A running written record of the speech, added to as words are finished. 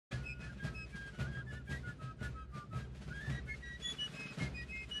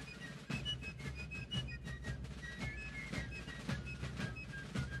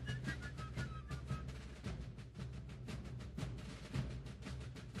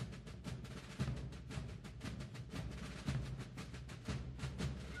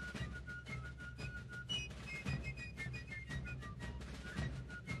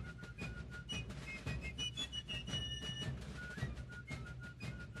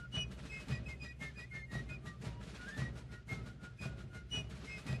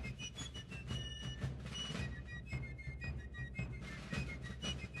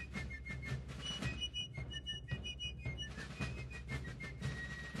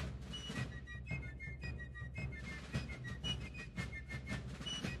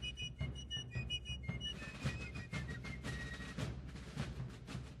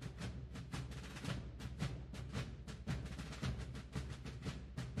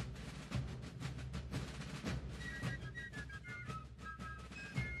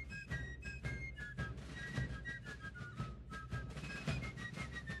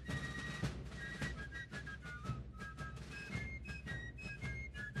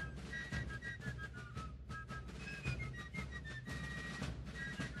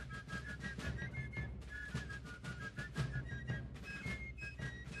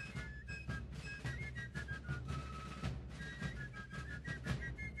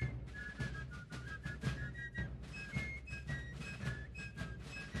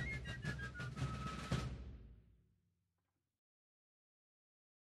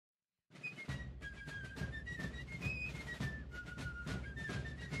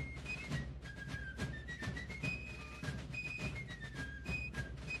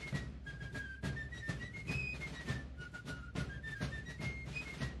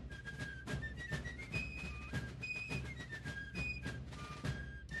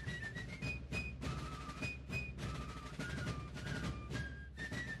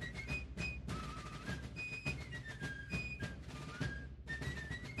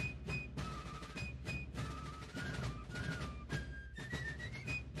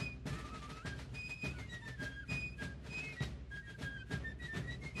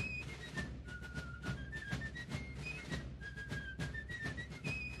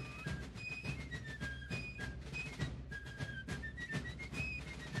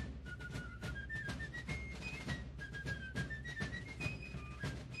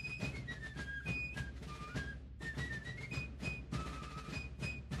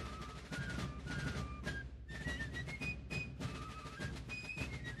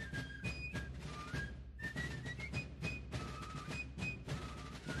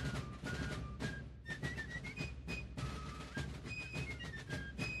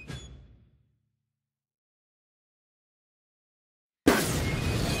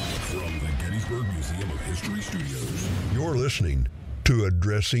Gettysburg Museum of History Studios. You're listening to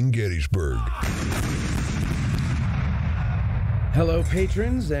Addressing Gettysburg. Hello,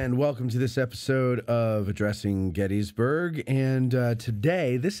 patrons, and welcome to this episode of Addressing Gettysburg. And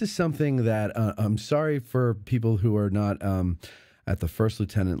today, this is something that I'm sorry for people who are not at the first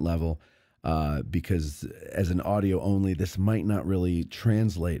lieutenant level, because as an audio only, this might not really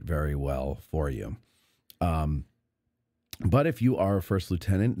translate very well for you. But if you are a first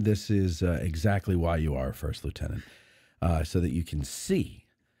lieutenant, this is exactly why you are a first lieutenant, so that you can see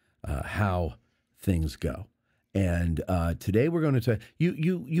how things go. And today we're going to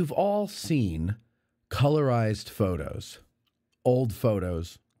you've all seen colorized photos, old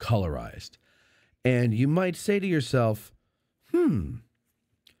photos colorized, and you might say to yourself,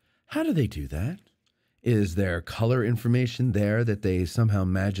 how do they do that? Is there color information there that they somehow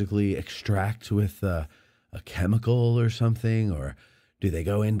magically extract with a chemical or something? Or do they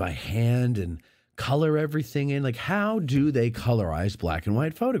go in by hand and color everything in? Like, how do they colorize black and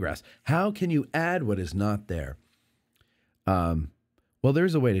white photographs? How can you add what is not there? Well,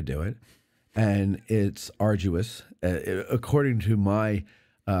 there's a way to do it, and it's arduous, according to my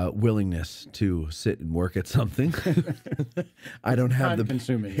willingness to sit and work at something. I don't have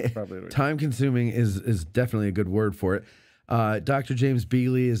time-consuming, probably. Time-consuming is definitely a good word for it. Dr. James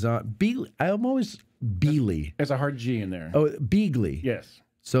Beeghley is on. I'm always Beeghley. There's a hard G in there. Oh, Beeghley. Yes.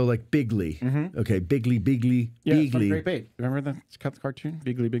 So like Beeghley. Mm-hmm. Okay, Beeghley. Yeah, Beeghley. from Great Babe. Remember the cartoon?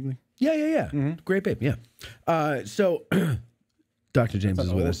 Beeghley. Yeah. Mm-hmm. Great Babe, yeah. So Dr. James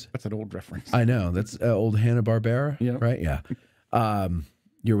is with us. That's an old reference. I know. That's old Hanna-Barbera, right? Yeah.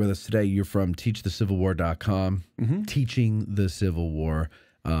 You're with us today. You're from teachthecivil.com, teaching the Civil War,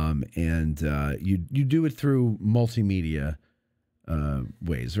 and you do it through multimedia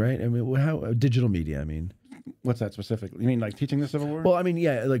ways, right? I mean, how digital media? I mean, what's that specifically? You mean like teaching the Civil War? Well, I mean,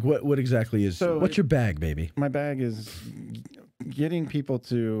 yeah. Like, what exactly is? So what's your bag, baby? My bag is getting people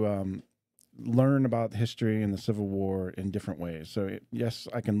to learn about history and the Civil War in different ways. So yes,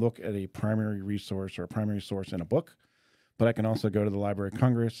 I can look at a primary resource or a primary source in a book, but I can also go to the Library of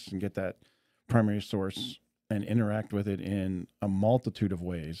Congress and get that primary source and interact with it in a multitude of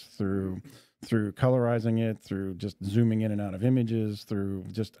ways through colorizing it, through just zooming in and out of images, through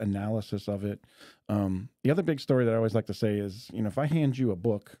just analysis of it. The other big story that I always like to say is, if I hand you a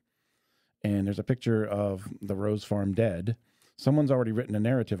book and there's a picture of the Rose Farm dead, someone's already written a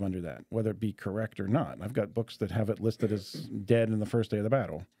narrative under that, whether it be correct or not. I've got books that have it listed as dead in the first day of the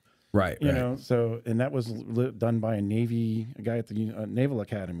battle. Right. You know, so, and that was done by a guy at the Naval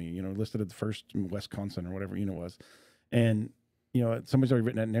Academy, listed at the first Wisconsin or whatever unit was. And, somebody's already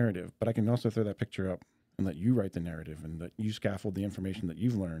written that narrative, but I can also throw that picture up and let you write the narrative and let you scaffold the information that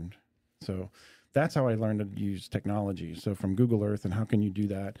you've learned. So that's how I learned to use technology. So from Google Earth and how can you do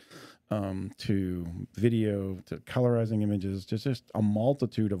that, to video, to colorizing images, just a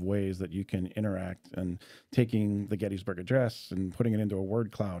multitude of ways that you can interact, and taking the Gettysburg Address and putting it into a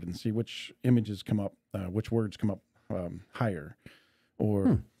word cloud and see which images come up, which words come up higher,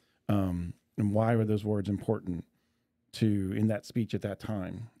 or and why were those words important in that speech at that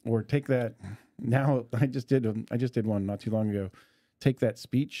time. Or take that, now I just did one not too long ago. Take that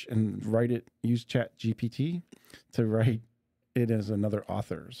speech and use Chat GPT to write it as another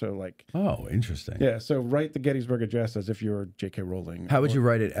author. So like, oh, interesting. Yeah. So write the Gettysburg Address as if you're J.K. Rowling. How would you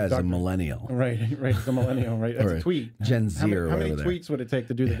write it as a millennial? Right. As a millennial, right? As a tweet. Gen Z or How many tweets would it take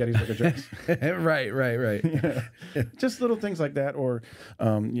to do the Gettysburg Address? Right. Yeah. Just little things like that. Or,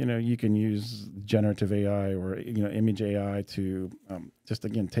 you can use generative AI or, image AI to just,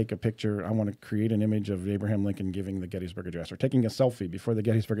 again, take a picture. I want to create an image of Abraham Lincoln giving the Gettysburg Address, or taking a selfie before the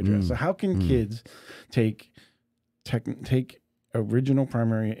Gettysburg Address. So how can kids take original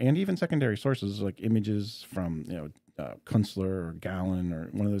primary and even secondary sources like images from Kunstler or Gallen or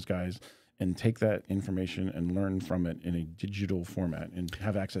one of those guys, and take that information and learn from it in a digital format and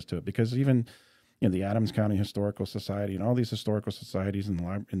have access to it? Because even the Adams County Historical Society and all these historical societies and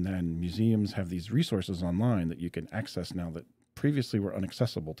then museums have these resources online that you can access now that previously were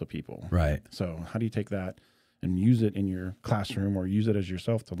inaccessible to people. Right. So how do you take that and use it in your classroom, or use it as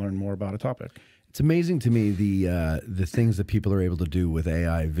yourself to learn more about a topic? It's amazing to me the things that people are able to do with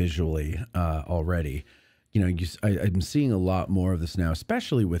AI visually already. I'm seeing a lot more of this now,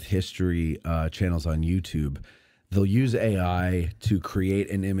 especially with history channels on YouTube. They'll use AI to create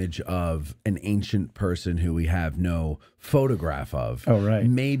an image of an ancient person who we have no photograph of. Oh, right.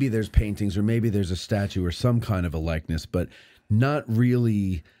 Maybe there's paintings, or maybe there's a statue or some kind of a likeness, but not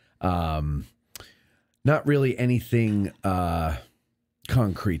really anything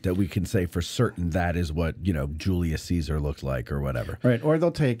concrete that we can say for certain that is what, Julius Caesar looked like or whatever. Right. Or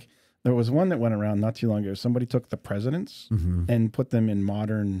they'll take There was one that went around not too long ago. Somebody took the presidents and put them in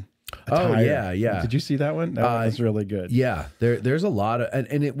modern attire. Oh, yeah, yeah. Did you see that one? That was really good. Yeah, there's a lot of,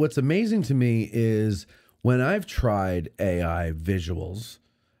 and what's amazing to me is when I've tried AI visuals,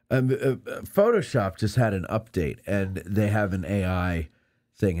 Photoshop just had an update, and they have an AI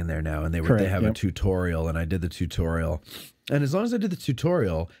thing in there now, and they have a tutorial, and I did the tutorial. And as long as I did the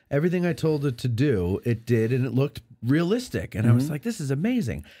tutorial, everything I told it to do, it did, and it looked realistic. And I was like, this is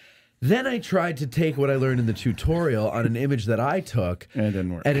amazing. Then I tried to take what I learned in the tutorial on an image that I took, and it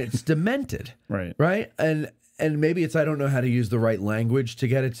didn't work. And it's demented. Right. And maybe it's I don't know how to use the right language to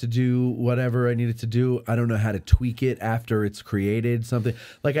get it to do whatever I need it to do. I don't know how to tweak it after it's created something.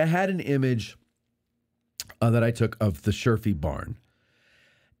 Like I had an image that I took of the Sherfy barn.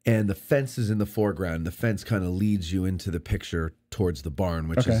 And the fence is in the foreground. The fence kind of leads you into the picture towards the barn,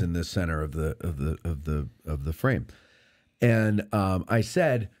 which is in the center of the frame. And I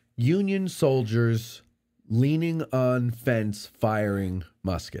said, Union soldiers leaning on fence, firing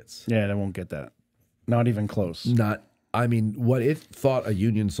muskets. Yeah, they won't get that. Not even close. I mean, what it thought a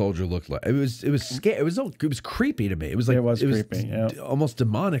Union soldier looked like. It was scary. It was creepy to me. It was like it was creepy, almost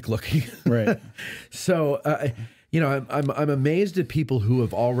demonic looking. Right. So. You know, I'm amazed at people who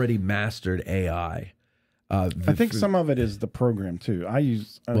have already mastered AI. I think some of it is the program too. I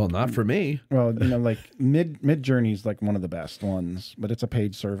use well, not for me. Well, you know, like Mid Journey is like one of the best ones, but it's a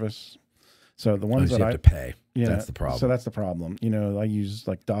paid service. So the ones that you have to pay. Yeah, that's the problem. So that's the problem. You know, I use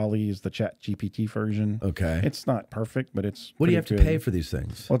like Dolly is the Chat GPT version. Okay, it's not perfect, but it's what do you have to pay for these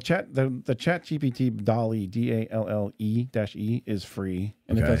things? Well, the Chat GPT Dolly DALLE-E is free,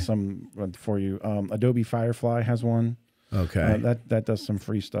 and it does some for you. Adobe Firefly has one. Okay, that does some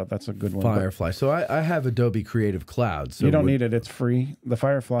free stuff. That's a good one. Firefly. So I have Adobe Creative Cloud. So you don't need it. It's free. The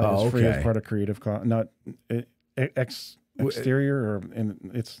Firefly is free as part of Creative Cloud. Not exterior, or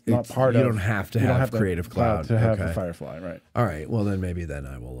it's not part of. You don't have to have Creative Cloud to have the Firefly, right? All right. Well, then maybe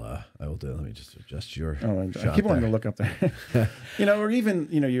I will do. Let me just adjust your. I keep wanting to look up there. You know, or even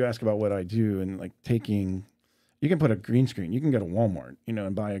you ask about what I do, and like taking. You can put a green screen. You can go to Walmart,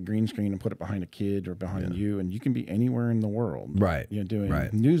 and buy a green screen and put it behind a kid or behind you, and you can be anywhere in the world. Right. Doing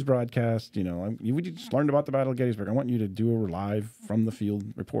news broadcast. We just learned about the Battle of Gettysburg. I want you to do a live from the field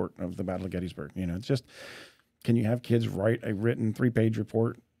report of the Battle of Gettysburg. It's just, can you have kids write a written 3-page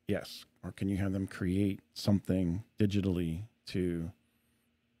report? Yes. Or can you have them create something digitally to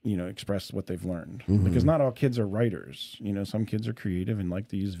express what they've learned, because not all kids are writers. Some kids are creative and like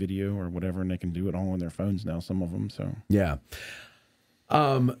to use video or whatever, and they can do it all on their phones now, some of them. So yeah.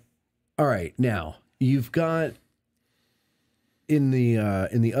 All right. Now you've got in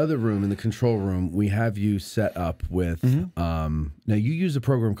the other room, in the control room, we have you set up with, now you use a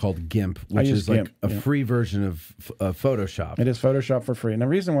program called Gimp, which is Gimp, like a free version of Photoshop. It is Photoshop for free. And the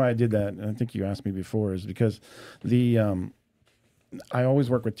reason why I did that, and I think you asked me before, is because I always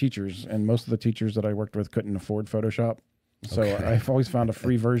work with teachers, and most of the teachers that I worked with couldn't afford Photoshop. So I've always found a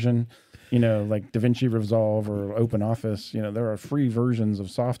free version, like DaVinci Resolve or OpenOffice. There are free versions of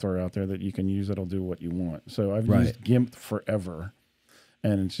software out there that you can use that'll do what you want. So I've used Gimp forever,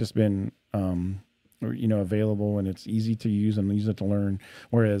 and it's just been, available, and it's easy to use and easy to learn.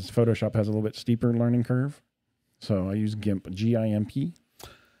 Whereas Photoshop has a little bit steeper learning curve. So I use Gimp, GIMP.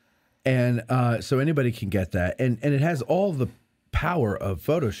 And so anybody can get that. And it has all the power of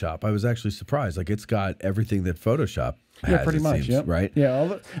Photoshop. I was actually surprised. Like, it's got everything that Photoshop has. Yeah, pretty much. Seems, right?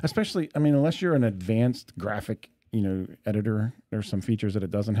 Yeah, especially, unless you're an advanced graphic, editor, there's some features that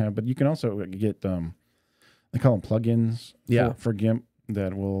it doesn't have. But you can also get, they call them plugins for GIMP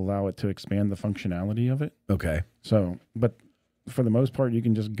that will allow it to expand the functionality of it. Okay. So, but for the most part, you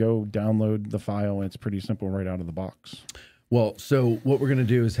can just go download the file, and it's pretty simple right out of the box. Well, so what we're going to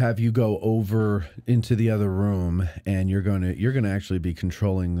do is have you go over into the other room, and you're going to actually be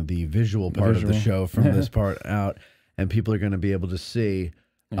controlling the visual part of the show from this part out, and people are going to be able to see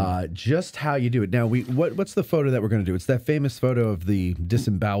just how you do it. Now, what's the photo that we're going to do? It's that famous photo of the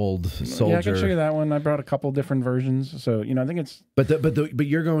disemboweled soldier. Yeah, I can show you that one. I brought a couple different versions, so I think it's. But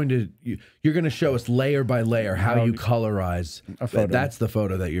you're going to show us layer by layer how you colorize a photo. That's the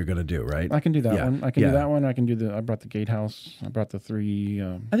photo that you're going to do, right? I can do that one. I can do that one. I can do I brought the gatehouse. I brought the three.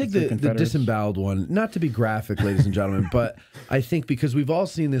 I think the disemboweled one. Not to be graphic, ladies and gentlemen, but I think because we've all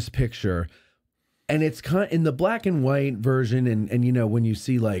seen this picture. And it's kind of in the black and white version, and when you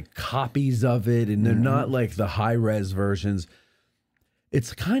see like copies of it, and they're not like the high res versions,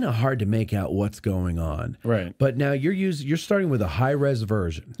 it's kind of hard to make out what's going on. Right. But now you're starting with a high res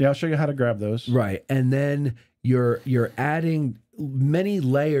version. Yeah, I'll show you how to grab those. Right, and then you're adding many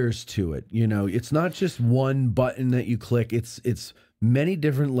layers to it. It's not just one button that you click. It's many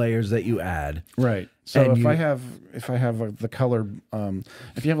different layers that you add. Right. So And if I have the color,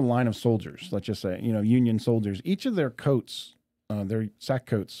 if you have a line of soldiers, let's just say, Union soldiers, each of their coats, their sack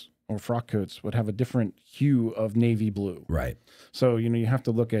coats or frock coats would have a different hue of navy blue. Right. So, you have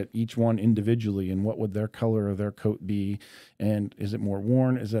to look at each one individually and what would their color of their coat be. And is it more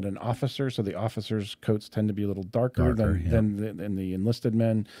worn? Is it an officer? So the officers' coats tend to be a little darker than the enlisted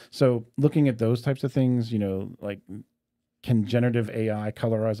men. So looking at those types of things, like, can generative AI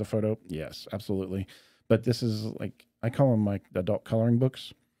colorize a photo? Yes, absolutely. But this is like, I call them like adult coloring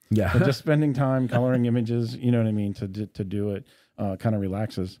books. Yeah. Just spending time coloring images, you know what I mean, to do it kind of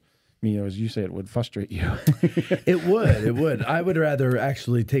relaxes me. As you say, it would frustrate you. It would. I would rather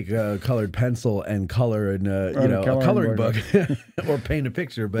actually take a colored pencil and color in a coloring book or paint a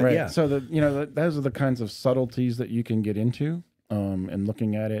picture. But right. yeah. So those are the kinds of subtleties that you can get into and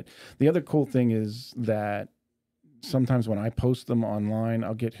looking at it. The other cool thing is that sometimes when I post them online,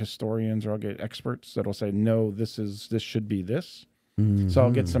 I'll get historians or I'll get experts that'll say, no, this should be this. So I'll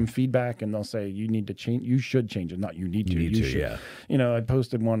get some feedback and they'll say, you need to change, you should change it. Not you need to, you should. Yeah. I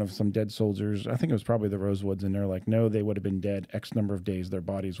posted one of some dead soldiers. I think it was probably the Rosewoods, and they're like, no, they would have been dead X number of days. Their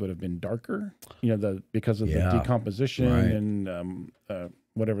bodies would have been darker, because of the decomposition and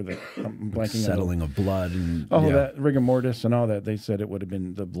whatever I'm blanking settling of blood and that rigor mortis and all that. They said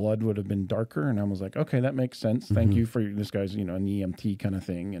the blood would have been darker, and I was like, okay, that makes sense. Thank you for this guy's an EMT kind of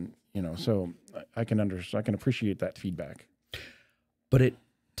thing, and so I can appreciate that feedback. But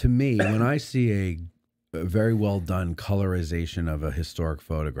to me, when I see a very well done colorization of a historic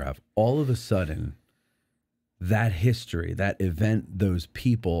photograph, all of a sudden, that history, that event, those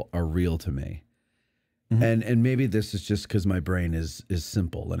people are real to me. And maybe this is just because my brain is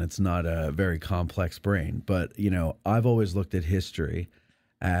simple and it's not a very complex brain. But I've always looked at history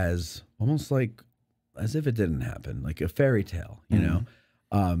as almost like as if it didn't happen, like a fairy tale.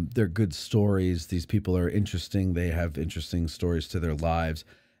 They're good stories. These people are interesting. They have interesting stories to their lives.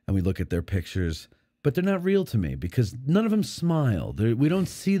 And we look at their pictures, but they're not real to me because none of them smile. We don't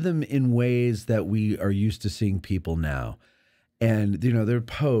see them in ways that we are used to seeing people now. And, they're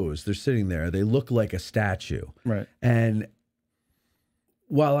posed. They're sitting there. They look like a statue. Right. And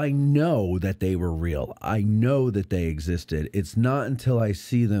while I know that they were real, I know that they existed, it's not until I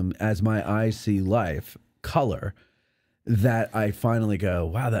see them as my eyes see life, color, that I finally go,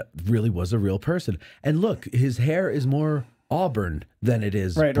 wow, that really was a real person. And look, his hair is more auburn than it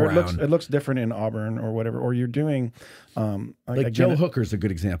is brown. Or it looks different in auburn or whatever. Or you're doing like Joe Hooker's a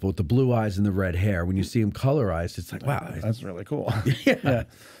good example with the blue eyes and the red hair. When you see him colorized, it's like, wow, that's really cool. Yeah.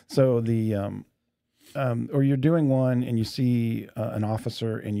 So or you're doing one and you see an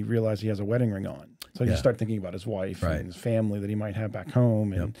officer and you realize he has a wedding ring on. So you start thinking about his wife and his family that he might have back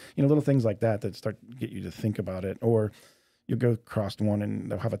home, and little things like that start to get you to think about it. Or you'll go across one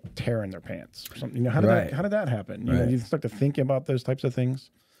and they'll have a tear in their pants or something. How did that happen? You start to think about those types of things.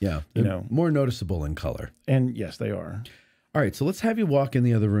 Yeah, more noticeable in color. And yes, they are. All right, so let's have you walk in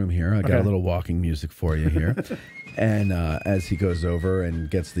the other room here. I got a little walking music for you here. And as he goes over and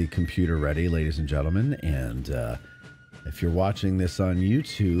gets the computer ready, ladies and gentlemen, and if you're watching this on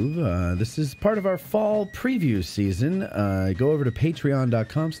YouTube, this is part of our fall preview season. Go over to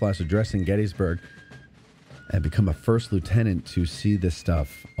patreon.com/addressinggettysburg and become a first lieutenant to see this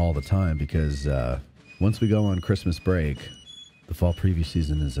stuff all the time, because once we go on Christmas break, the fall preview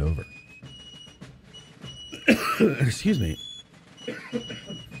season is over. Excuse me.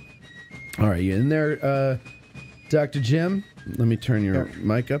 All right, you in there, Dr. Jim? Let me turn your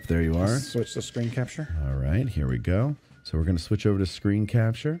mic up. There you are. Switch to screen capture. All right, here we go. So we're going to switch over to screen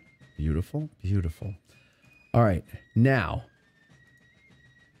capture. Beautiful, beautiful. All right, now.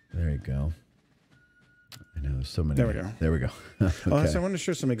 There you go. I know there's so many. There we go. There we go. Okay. So I wanted to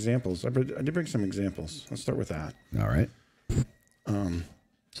show some examples. I did bring some examples. Let's start with that. All right.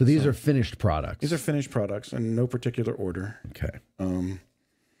 So these are finished products. These are finished products in no particular order. Okay.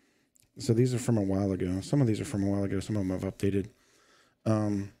 So these are from a while ago. Some of these are from a while ago. Some of them I've updated.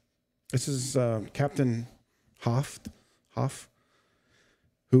 This is Captain Hoff,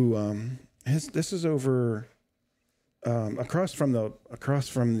 who this is over across from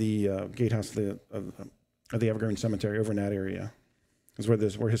the gatehouse of the Evergreen Cemetery, over in that area, is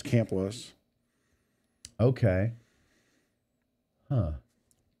where his camp was. Okay. Huh.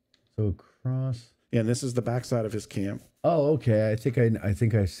 So across. Yeah, and this is the backside of his camp. Oh, okay. I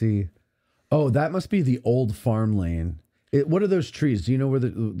think I see. Oh, that must be the old farm lane. What are those trees? Do you know where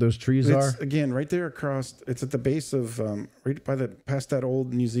those trees are? Again, right there across. It's at the base of right by past that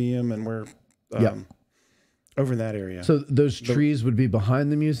old museum, and where Over in that area. So those trees would be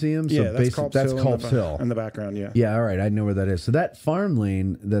behind the museum? So yeah, that's Culp's Hill. In the background, yeah. Yeah, all right. I know where that is. So that farm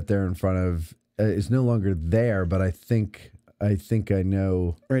lane that they're in front of is no longer there, but I think I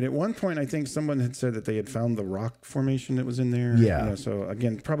know. Right. At one point, I think someone had said that they had found the rock formation that was in there. Yeah. You know, so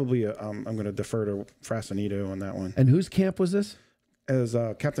again, probably I'm going to defer to Frasanito on that one. And whose camp was this? As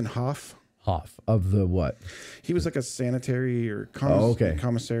Captain Hoff. Hoff of the what? He was like a sanitary or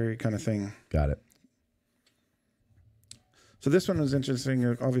commissary kind of thing. Got it. So this one was interesting.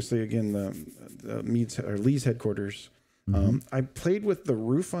 Obviously, again, the Lee's headquarters. I played with the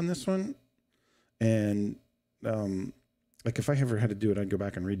roof on this one, and like if I ever had to do it, I'd go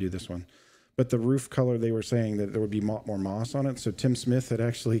back and redo this one. But the roof color, they were saying that there would be more moss on it. So Tim Smith had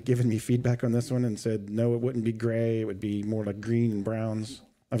actually given me feedback on this one and said, no, it wouldn't be gray. It would be more like green and browns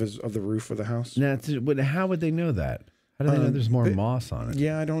of the roof of the house. Now, how would they know that? How do they know there's more moss on it?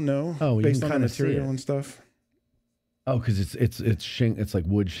 Yeah, I don't know. Oh, you based can on the kind of see material it. and stuff. Oh, because it's like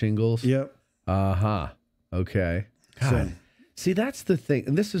wood shingles. Yep. Okay. God. So, See, that's the thing.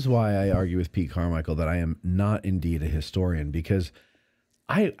 And this is why I argue with Pete Carmichael that I am not indeed a historian, because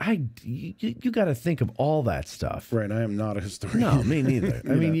you got to think of all that stuff. right. I am not a historian. No, me neither.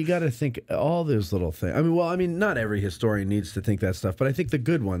 I mean, know. you got to think all those little things. I mean, not every historian needs to think that stuff, but I think the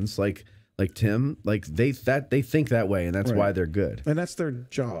good ones, like Tim, like they think that way, and that's why they're good. And that's their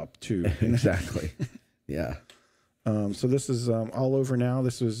job too. Exactly. Yeah. So this is all over now.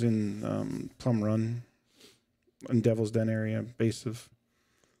 This was in Plum Run, in Devil's Den area, base of.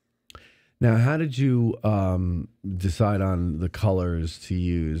 Now, how did you decide on the colors to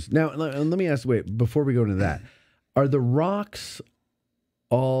use? Now, let me ask, wait, before we go into that, are the rocks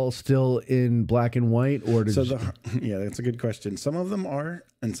all still in black and white? Or yeah, that's a good question. Some of them are,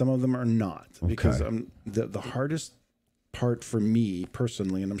 and some of them are not. Okay. Because the hardest part for me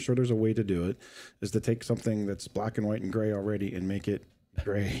personally, and I'm sure there's a way to do it, is to take something that's black and white and gray already and make it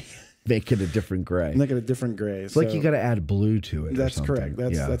gray. Make it a different gray. Make it a different gray. It's like you got to add blue to it. That's or correct.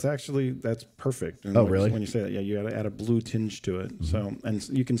 something. That's perfect. And Really? When you say that, yeah, you got to add a blue tinge to it. So, and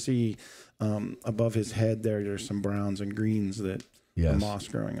you can see above his head there's some browns and greens that the moss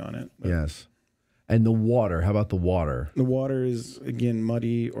growing on it. But yes. And the water. How about the water? the water is again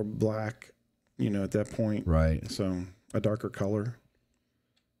muddy or black. At that point, Right. so a darker color.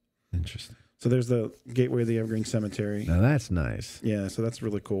 Interesting. So there's the Gateway of the Evergreen Cemetery. Now that's nice. Yeah, so that's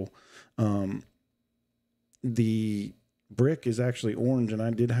really cool. The brick is actually orange, and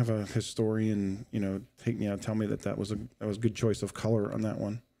I did have a historian, take me out, tell me that was a good choice of color on that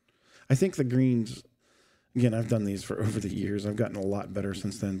one. I think the greens, again, I've done these for over the years. I've gotten a lot better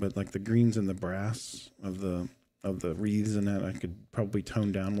since then, but like the greens and the brass of the wreaths and that, I could probably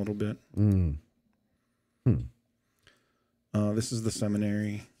tone down a little bit. This is the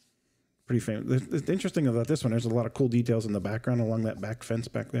seminary. Pretty famous. The interesting about this one, there's a lot of cool details in the background along that back fence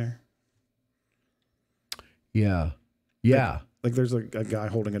back there. Yeah. Yeah. Like there's a guy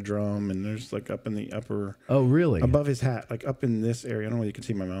holding a drum, and there's like up in the upper. Oh, really? Above his hat, like up in this area. I don't know if you can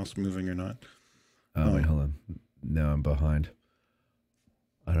see my mouse moving or not. Oh, wait, hold on. No, I'm behind.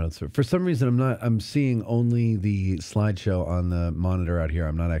 I don't know. For some reason, I'm seeing only the slideshow on the monitor out here.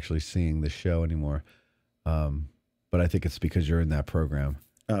 I'm not actually seeing the show anymore. But I think it's because you're in that program.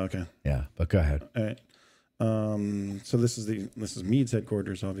 Oh, okay. Yeah, but go ahead. All right. So this is Meade's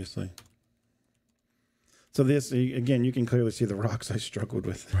headquarters, obviously. So this, again, you can clearly see the rocks I struggled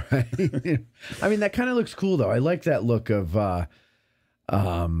with. Right. I mean, that kind of looks cool, though. I like that look of, like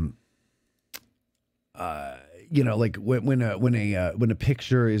when a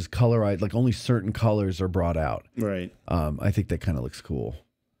picture is colorized, like only certain colors are brought out. Right. I think that kind of looks cool.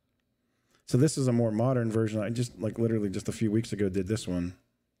 So this is a more modern version. I just literally just a few weeks ago did this one.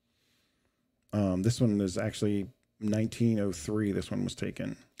 This one is actually 1903. This one was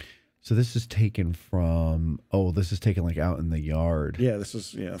taken. So this is taken from, this is taken like out in the yard. Yeah, this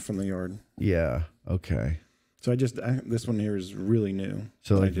is, from the yard. Yeah. Okay. So this one here is really new.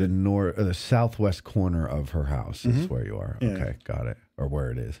 So like the southwest corner of her house is where you are. Yeah. Okay. Got it. Or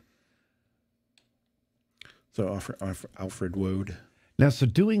where it is. So Alfred Woad. Now, so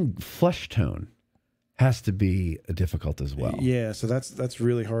doing flesh tone has to be difficult as well. Yeah. So that's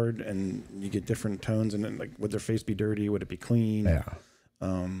really hard. And you get different tones, and then like, would their face be dirty? Would it be clean? Yeah.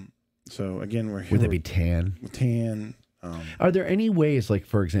 So again, we're here. Would they be tan? Tan. Are there any ways, like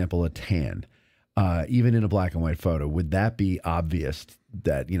for example, a tan, even in a black and white photo, would that be obvious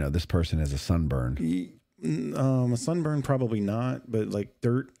that this person has a sunburn? A sunburn, probably not, but like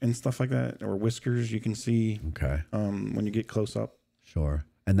dirt and stuff like that, or whiskers, you can see. Okay. When you get close up. Sure,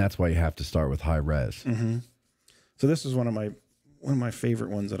 and that's why you have to start with high res. Mm-hmm. So this is one of my one of my favorite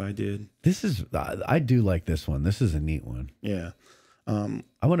ones that I did. This is, I do like this one. This is a neat one. Yeah.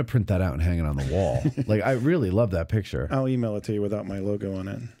 I want to print that out and hang it on the wall. Like, I really love that picture. I'll email it to you without my logo on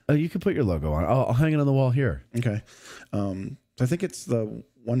it. Oh, you can put your logo on. I'll hang it on the wall here. Okay. So I think it's the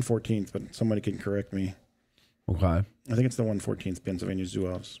 114th, but somebody can correct me. Okay. I think it's the 114th Pennsylvania Zoo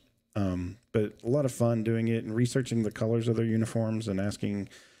Office. But a lot of fun doing it and researching the colors of their uniforms and asking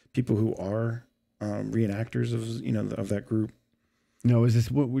people who are reenactors of that group. No, is this?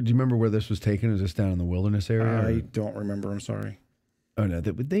 Do you remember where this was taken? Is this down in the wilderness area? I don't remember. I'm sorry. Oh no,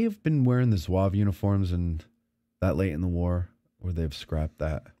 would they have been wearing the Zouave uniforms and that late in the war, or they've scrapped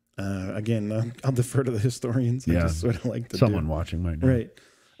that? Again, I'll defer to the historians. I just sort of like to someone watching might know. Right.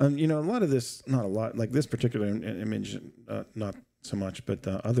 A lot of this, not a lot, like this particular image, not so much, but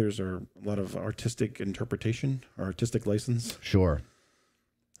others are a lot of artistic interpretation or artistic license. Sure.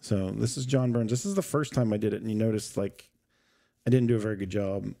 So this is John Burns. This is the first time I did it, and you notice like I didn't do a very good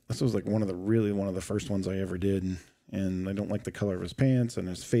job. This was like one of the first ones I ever did, and I don't like the color of his pants and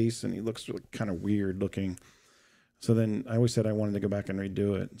his face, and he looks really kind of weird looking. So then I always said I wanted to go back and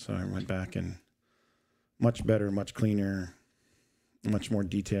redo it, so I went back and much better, much cleaner, much more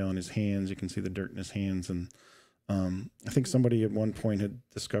detail in his hands. You can see the dirt in his hands, and I think somebody at one point had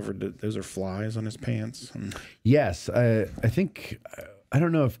discovered that those are flies on his pants. Yes, I think. I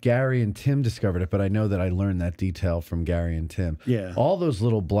don't know if Gary and Tim discovered it, but I know that I learned that detail from Gary and Tim. Yeah. All those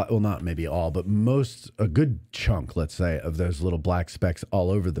little black, well, not maybe all, but a good chunk, let's say, of those little black specks all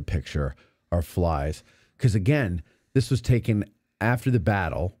over the picture are flies. Because again, this was taken after the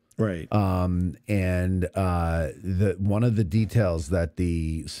battle. Right. One of the details that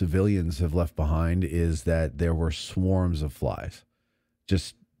the civilians have left behind is that there were swarms of flies.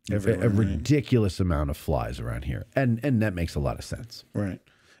 Just everywhere, a ridiculous amount of flies around here, and that makes a lot of sense, right?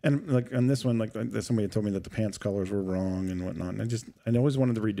 And like on this one, like somebody had told me that the pants colors were wrong and whatnot, and I always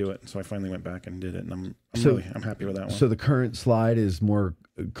wanted to redo it, so I finally went back and did it, and I'm happy with that one. So the current slide is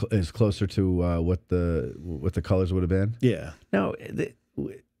closer to what the colors would have been. Yeah. Now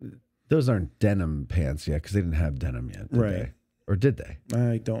those aren't denim pants yet because they didn't have denim yet, did they? Or did they?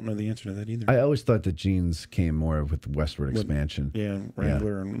 I don't know the answer to that either. I always thought that jeans came more with westward expansion. Yeah,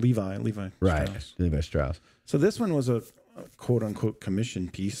 Wrangler and Levi right, Strauss. Levi Strauss. So this one was a quote unquote commission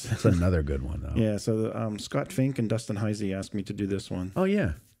piece. That's another good one though. Yeah. So Scott Fink and Dustin Heisey asked me to do this one. Oh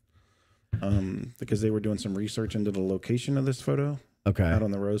yeah. Because they were doing some research into the location of this photo. Okay. Out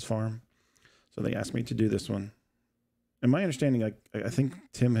on the Rose Farm, so they asked me to do this one. And my understanding, I think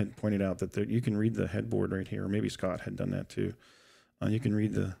Tim had pointed out that you can read the headboard right here, or maybe Scott had done that too. You can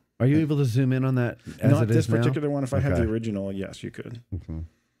read the. Are you able to zoom in on that? Not this particular one. If I had the original, yes, you could.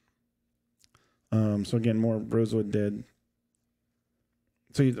 Mm-hmm. So again, more rosewood dead.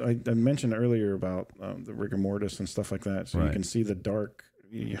 So I mentioned earlier about the rigor mortis and stuff like that. So you can see the dark.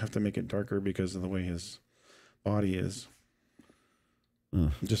 You have to make it darker because of the way his body is.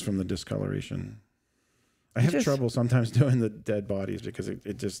 Just from the discoloration. I have trouble sometimes doing the dead bodies because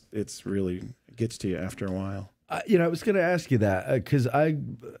it really gets to you after a while. I was going to ask you that because I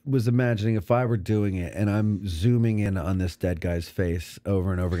was imagining if I were doing it and I'm zooming in on this dead guy's face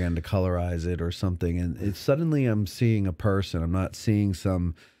over and over again to colorize it or something, and suddenly I'm seeing a person. I'm not seeing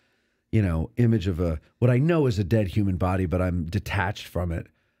some, image of what I know is a dead human body, but I'm detached from it,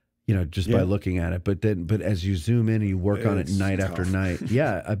 just by looking at it. But as you zoom in and you work on it night after night,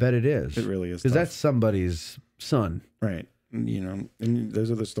 yeah, I bet it is. It really is because that's somebody's son, right? And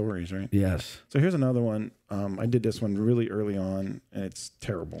those are the stories, right? Yes. So here's another one. I did this one really early on, and it's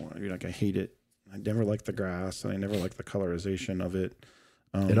terrible. I hate it. I never liked the grass, and I never liked the colorization of it.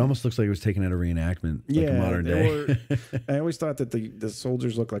 It almost looks like it was taken at a reenactment, like a modern day. I always thought that the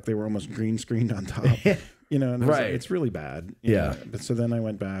soldiers looked like they were almost green screened on top. And right. It's really bad. Yeah. But so then I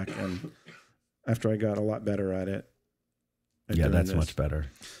went back, and after I got a lot better at it. That's much better.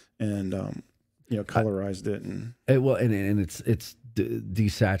 And colorized it, and it's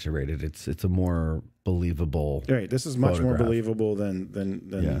desaturated. It's a more believable. Right. This is much more believable than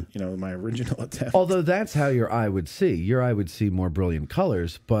my original attempt. Although that's how your eye would see. Your eye would see more brilliant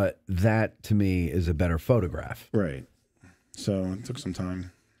colors, but that to me is a better photograph. Right. So it took some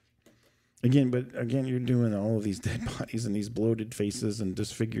time. Again, you're doing all of these dead bodies and these bloated faces and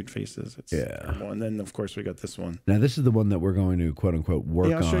disfigured faces. It's terrible. And then, of course, we got this one. Now, this is the one that we're going to, quote unquote, work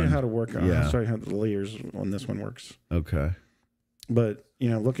on. Yeah, I'll show you how to work on it. Yeah. I'll show you how the layers on this one works. Okay. But,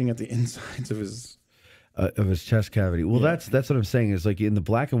 looking at the insides of his chest cavity. Well, that's what I'm saying is like in the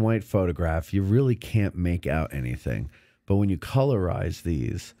black and white photograph, you really can't make out anything. But when you colorize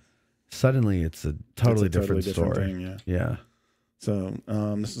these, suddenly it's a totally different story. Thing, yeah. So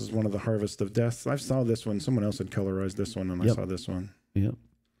this is one of the Harvest of Death. I saw this one. Someone else had colorized this one, and I saw this one. Yep.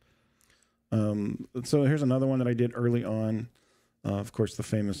 So here's another one that I did early on. Of course, the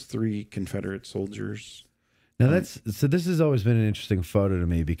famous 3 Confederate soldiers. Now this has always been an interesting photo to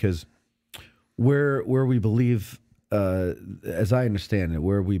me because where we believe, as I understand it,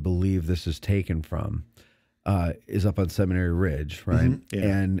 where we believe this is taken from is up on Seminary Ridge, right? Mm-hmm.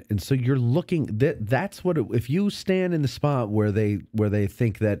 Yeah. And so you're looking that's what if you stand in the spot where they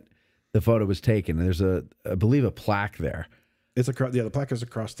think that the photo was taken, there's I believe a plaque there. It's across. Yeah, the plaque is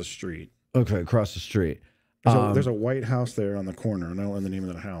across the street. Okay, across the street. There's a white house there on the corner, and I don't know the name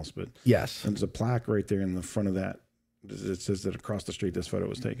of the house, but yes, there's a plaque right there in the front of that. It says that across the street this photo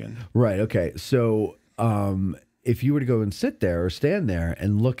was taken. Right. Okay. So if you were to go and sit there or stand there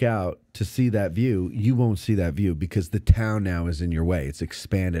and look out to see that view, you won't see that view because the town now is in your way. It's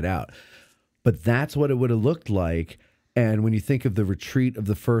expanded out. But that's what it would have looked like. And when you think of the retreat of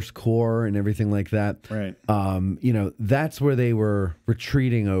the First Corps and everything like that, right? You know, that's where they were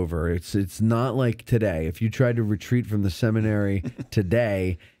retreating over. It's not like today. If you tried to retreat from the seminary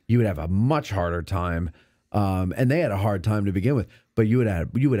today, you would have a much harder time. And they had a hard time to begin with, but you would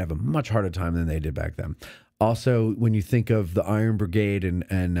have a much harder time than they did back then. Also, when you think of the Iron Brigade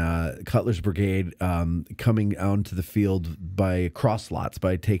and Cutler's Brigade coming onto the field by cross lots,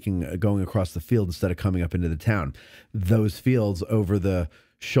 by going across the field instead of coming up into the town, those fields over the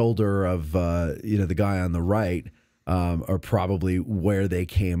shoulder of the guy on the right are probably where they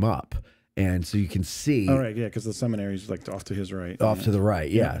came up. And so you can see. Oh, right, yeah, because the seminary is like off to his right. Off to the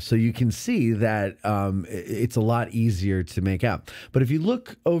right, yeah. So you can see that it's a lot easier to make out. But if you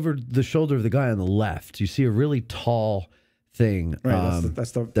look over the shoulder of the guy on the left, you see a really tall thing. Right,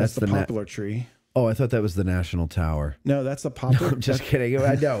 that's the poplar tree. Oh, I thought that was the National Tower. No, that's the poplar. No, I'm just kidding.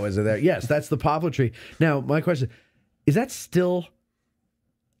 I know, isn't there? Yes, that's the poplar tree. Now, my question, is that still...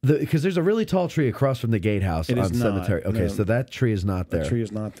 Because there's a really tall tree across from the gatehouse on Cemetery. Okay, so that tree is not there. That tree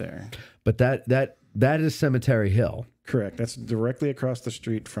is not there. But that is Cemetery Hill. Correct. That's directly across the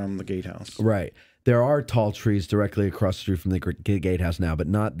street from the gatehouse. Right. There are tall trees directly across the street from the gatehouse now, but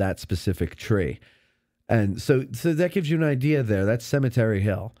not that specific tree. And so that gives you an idea there. That's Cemetery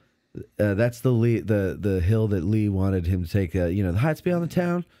Hill. That's the hill that Lee wanted him to take. The heights beyond the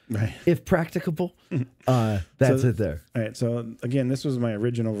town, right? If practicable. That's it there. All right. So again, this was my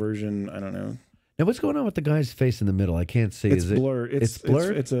original version. I don't know. Now, what's going on with the guy's face in the middle? I can't see. It's blurred. It's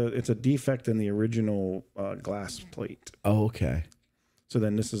blurred. It's a defect in the original glass plate. Oh, okay. So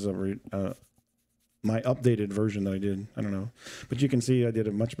then this is my updated version that I did. I don't know, but you can see I did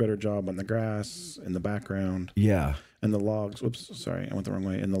a much better job on the grass in the background. Yeah. And the logs. Whoops, sorry, I went the wrong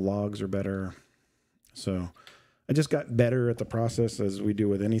way. And the logs are better. So I just got better at the process as we do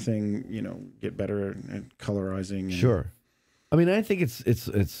with anything. Get better at colorizing. Sure. I mean, I think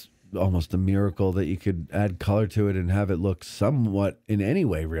it's almost a miracle that you could add color to it and have it look somewhat in any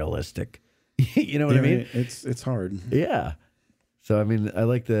way realistic. You know what I mean? It's hard. Yeah. So I mean, I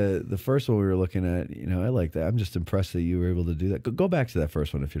like the first one we were looking at. I like that. I'm just impressed that you were able to do that. Go back to that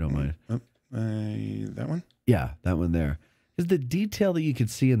first one if you don't mind. That one? Yeah, that one there. Is the detail that you could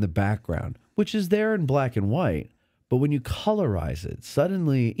see in the background, which is there in black and white, but when you colorize it,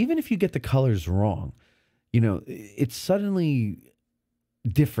 suddenly, even if you get the colors wrong, it's suddenly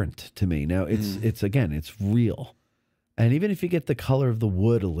different to me. Now it's again, it's real. And even if you get the color of the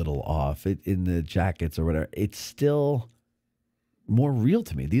wood a little off in the jackets or whatever, it's still more real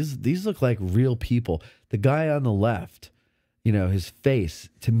to me. These look like real people. The guy on the left, his face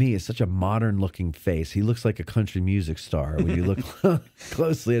to me is such a modern looking face. He looks like a country music star when you look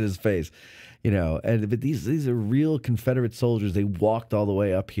closely at his face, but these are real Confederate soldiers. They walked all the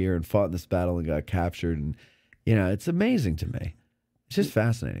way up here and fought in this battle and got captured. And, it's amazing to me. It's just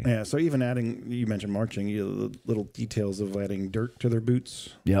fascinating. Yeah. So even adding, you mentioned marching, the little details of adding dirt to their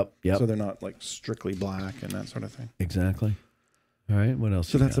boots. Yep. So they're not like strictly black and that sort of thing. Exactly. All right. What else?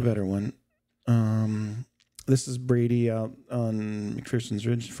 So that's a better one. This is Brady out on McPherson's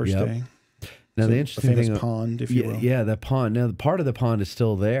Ridge, first day. Now, the interesting famous thing, pond, if you will. Yeah, that pond. Now, part of the pond is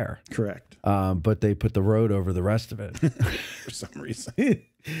still there. Correct. But they put the road over the rest of it. For some reason.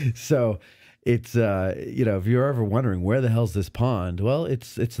 So it's, if you're ever wondering where the hell's this pond, well,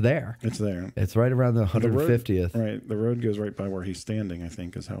 it's there. It's there. It's right around the 150th. Right. The road goes right by where he's standing, I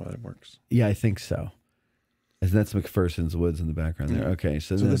think, is how that works. Yeah, I think so. And that's McPherson's Woods in the background there. Okay,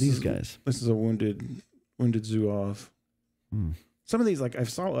 so these guys. This is a wounded Zouave. Some of these, like, I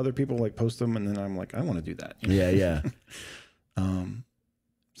saw other people like post them, and then I'm like, I want to do that. Yeah.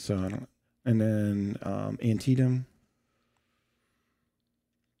 So I don't. And then Antietam.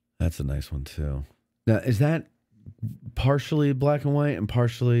 That's a nice one too. Now, is that partially black and white and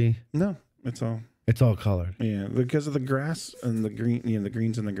partially? No, it's all colored. Yeah, because of the grass and the green. The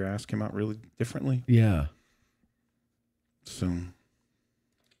greens in the grass came out really differently. Yeah. So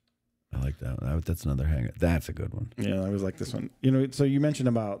I like that. That's another hanger. That's a good one. Yeah, I always like this one. So you mentioned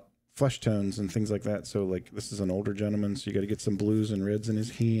about flesh tones and things like that. So like this is an older gentleman, so you got to get some blues and reds in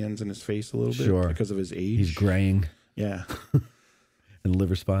his hands and his face a little bit because of his age. He's graying. Yeah. And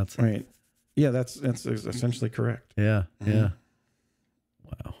liver spots. Right. Yeah, that's essentially correct. Yeah. Mm-hmm. Yeah.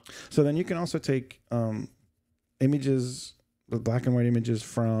 Wow. So then you can also take images, the black and white images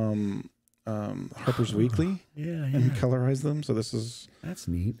from Harper's Weekly, and colorize them. So that's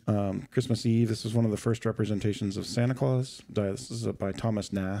neat. Christmas Eve. This is one of the first representations of Santa Claus. This is by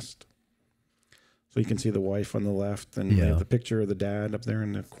Thomas Nast. So you can see the wife on the left, and you have the picture of the dad up there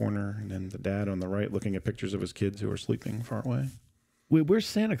in the corner, and then the dad on the right looking at pictures of his kids who are sleeping far away. Wait, where's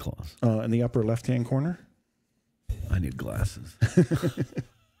Santa Claus? In the upper left-hand corner. I need glasses.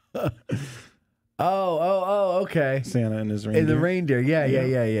 Okay. Santa and his reindeer. And the reindeer,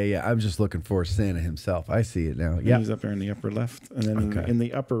 yeah. I'm just looking for Santa himself. I see it now. Yeah, he's up there in the upper left, and then in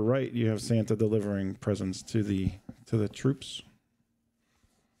the upper right, you have Santa delivering presents to the troops.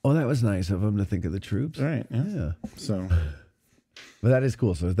 Oh, that was nice of him to think of the troops. Right. Yeah. So, but that is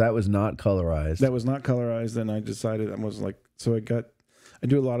cool. So that was not colorized. That was not colorized, and I decided I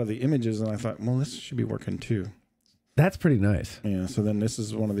do a lot of the images, and I thought, well, this should be working too. That's pretty nice. Yeah, so then this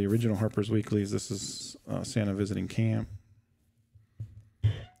is one of the original Harper's Weeklies. This is Santa visiting camp.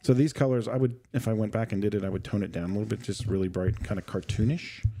 So these colors, if I went back and did it, I would tone it down a little bit, just really bright, kind of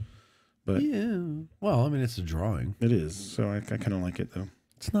cartoonish. But yeah, well, I mean, it's a drawing. It is, so I kind of like it, though.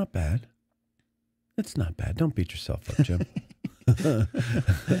 It's not bad. It's not bad. Don't beat yourself up, Jim.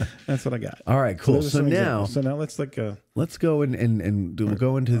 That's what I got. All right, cool. So now let's go and we'll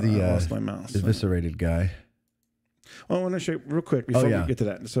go into the I lost my mouse. Eviscerated guy. Well, I want to show you real quick before we get to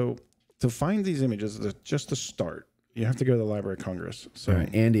that. So to find these images, just to start, you have to go to the Library of Congress. So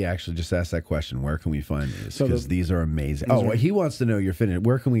Andy actually just asked that question. Where can we find these? So because these are amazing. He wants to know your finished.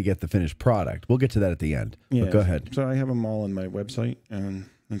 Where can we get the finished product? We'll get to that at the end. Yeah, but go ahead. So I have them all on my website and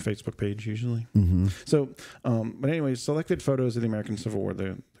Facebook page usually. Mm-hmm. So, but anyway, selected photos of the American Civil War,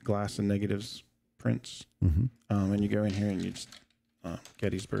 the glass and negatives prints. Mm-hmm. And you go in here and you just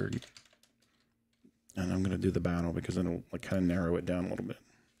Gettysburg. And I'm going to do the battle because it'll kind of narrow it down a little bit.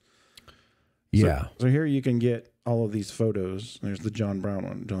 Yeah. So here you can get all of these photos. There's the John Brown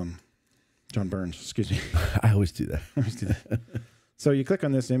one, John Burns, excuse me. I always do that. So you click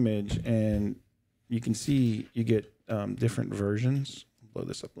on this image and you can see you get different versions. Blow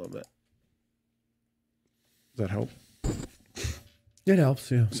this up a little bit. Does that help? It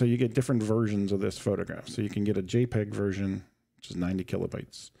helps, yeah. So you get different versions of this photograph. So you can get a JPEG version, which is 90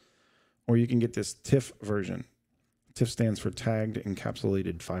 kilobytes. Or you can get this TIFF version. TIFF stands for Tagged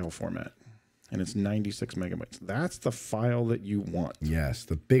Encapsulated File Format. And it's 96 megabytes. That's the file that you want. Yes,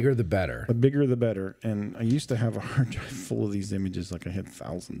 the bigger the better. The bigger the better. And I used to have a hard drive full of these images. Like I had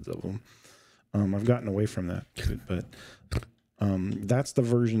thousands of them. I've gotten away from that. But that's the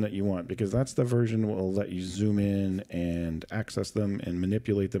version that you want. Because that's the version that will let you zoom in and access them and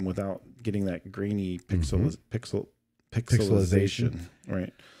manipulate them without getting that grainy pixelization.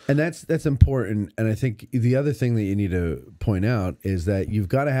 Right. And that's important. And I think the other thing that you need to point out is that you've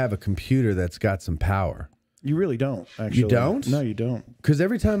got to have a computer that's got some power. You really don't, actually. You don't? No, you don't. Because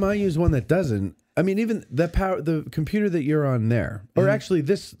every time I use one that doesn't, I mean, even the computer that you're on there, or actually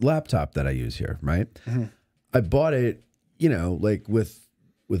this laptop that I use here, right? I bought it, like with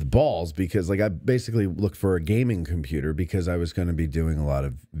balls, because like I basically looked for a gaming computer because I was going to be doing a lot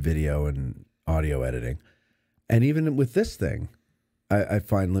of video and audio editing. And even with this thing, I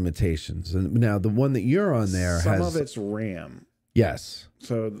find limitations. And now the one that you're on there has... Some of it's RAM. Yes.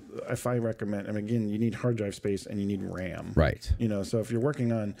 So if I recommend... And again, you need hard drive space and you need RAM. Right. So if you're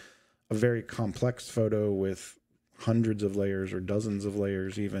working on a very complex photo with hundreds of layers or dozens of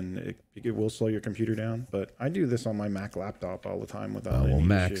layers even, it will slow your computer down. But I do this on my Mac laptop all the time without any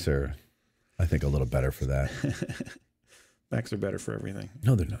Macs issue. are, I think, a little better for that. Macs are better for everything.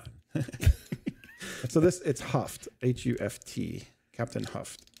 No, they're not. So it's Huft, H-U-F-T, Captain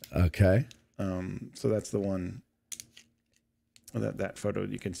Huft. Okay. So that's the one, that photo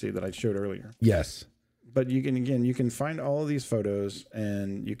you can see that I showed earlier. Yes. But you can find all of these photos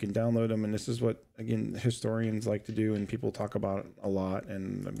and you can download them. And this is what, again, historians like to do and people talk about a lot.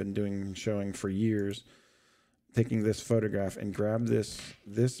 And I've been showing for years, taking this photograph and grab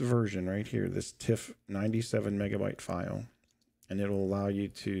this version right here, this TIFF 97 megabyte file. And it'll allow you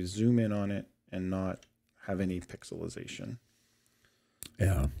to zoom in on it and not have any pixelization.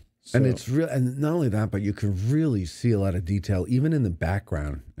 Yeah. So, And it's real, and not only that, but you can really see a lot of detail, even in the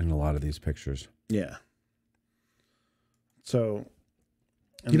background in a lot of these pictures. yeah. So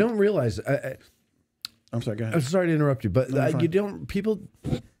You don't realize. I'm sorry. Go ahead. I'm sorry to interrupt you, but No, you're you fine. don't. People,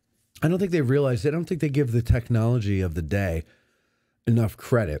 I don't think they realize. I don't think they give the technology of the day enough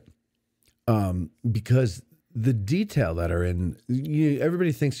credit, because the detail that are in.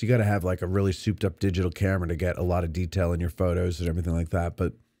 Everybody thinks you got to have like a really souped up digital camera to get a lot of detail in your photos and everything like that,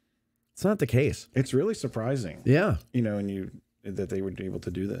 but it's not the case. It's really surprising. Yeah. That they were able to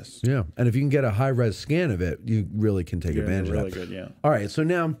do this. Yeah. And if you can get a high res scan of it, you really can take advantage of that. Really good, yeah. All right. So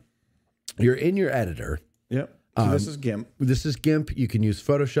now you're in your editor. Yep. So this is Gimp. This is Gimp. You can use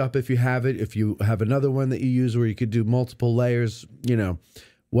Photoshop if you have it. If you have another one that you use where you could do multiple layers,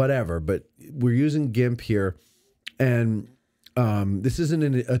 whatever. But we're using Gimp here. And this isn't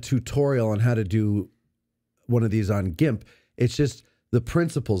a tutorial on how to do one of these on Gimp. It's just the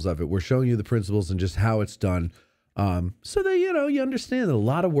principles of it. We're showing you the principles and just how it's done. So that, you understand that a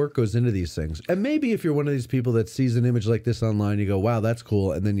lot of work goes into these things. And maybe if you're one of these people that sees an image like this online, you go, wow, that's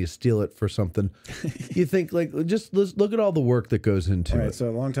cool. And then you steal it for something. You think just look at all the work that goes into it. So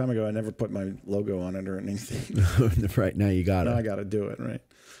a long time ago, I never put my logo on it or anything. Right now you got it. Now I got to do it. Right.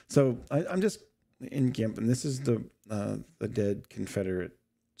 So I'm just in Gimp, and this is the dead Confederate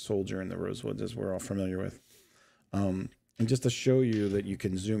soldier in the Rosewoods, as we're all familiar with. And just to show you that you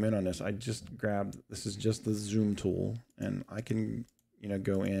can zoom in on this, I just grabbed, this is just the zoom tool, and I can,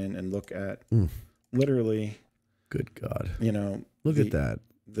 go in and look at literally. Good God. Look at that.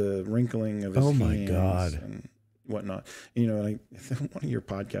 The wrinkling of his hands. Oh my God. And whatnot. One of your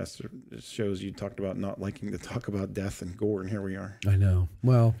podcasts shows you talked about not liking to talk about death and gore, and here we are. I know.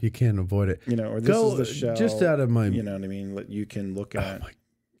 Well, you can't avoid it. Or this is the shell. Just out of my. You know what I mean? That you can look at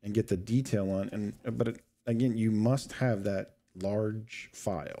and get the detail on, again, you must have that large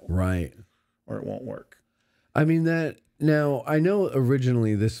file. Right. Or it won't work. I mean, now, I know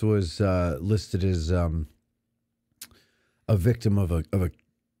originally this was listed as a victim of a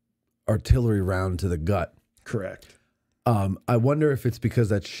artillery round to the gut. Correct. I wonder if it's because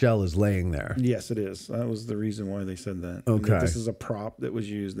that shell is laying there. Yes, it is. That was the reason why they said that. Okay. This is a prop that was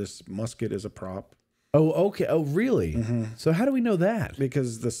used. This musket is a prop. Oh, okay. Oh, really? Mm-hmm. So how do we know that?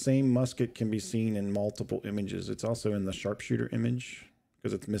 Because the same musket can be seen in multiple images. It's also in the sharpshooter image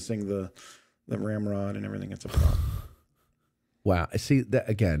because it's missing the ramrod and everything. It's a prop. Wow. See, that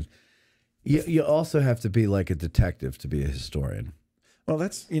again, you also have to be like a detective to be a historian. Well,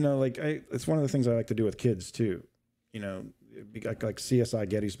 that's, it's one of the things I like to do with kids too. Like CSI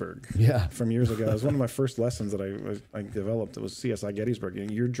Gettysburg. Yeah. From years ago. It was one of my first lessons that I developed. It was CSI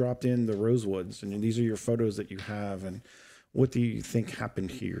Gettysburg. You're dropped in the Rosewoods, and these are your photos that you have, and what do you think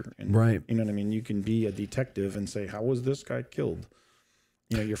happened here? And, right. You know what I mean? You can be a detective and say, how was this guy killed?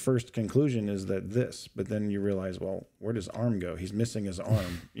 Your first conclusion is that this, but then you realize, well, where'd his arm go? He's missing his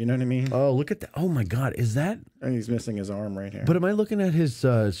arm. You know what I mean? Oh, look at that. Oh, my God. Is that? And he's missing his arm right here. But am I looking at his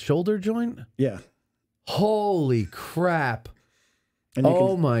shoulder joint? Yeah. Holy crap. And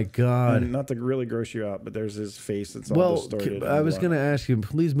my God. And not to really gross you out, but there's his face that's all distorted. I was going to ask you,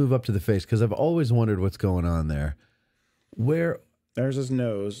 please move up to the face, because I've always wondered what's going on there. There's his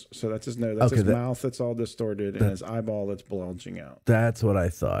nose. So that's his nose. That's his mouth that's all distorted, and his eyeball that's bulging out. That's what I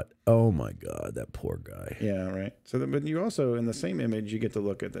thought. Oh, my God. That poor guy. Yeah, right. So, but you also, in the same image, you get to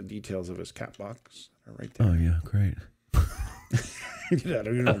look at the details of his cat box right there. Oh, yeah. Great.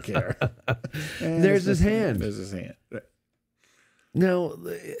 You don't care. There's his hand. There's his hand. Now,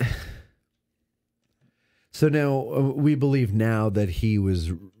 so now we believe now that he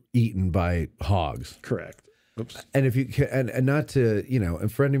was eaten by hogs. Correct. Oops. And if you can, and not to, and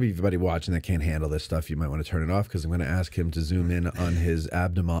for anybody watching that can't handle this stuff, you might want to turn it off, because I'm going to ask him to zoom in on his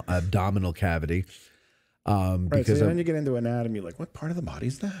abdominal cavity. Right, because so then you get into anatomy, like, what part of the body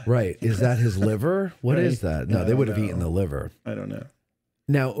is that? Right. Is that his liver? What Right. is that? No, they would have eaten the liver. I don't know.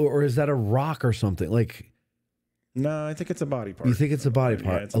 Now, or is that a rock or something? Like, no, I think it's a body part. You think it's a body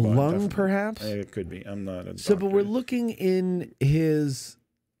part? Yeah, it's a body, lung, definitely. perhaps? It could be. I'm not a So, doctor. but we're looking in his...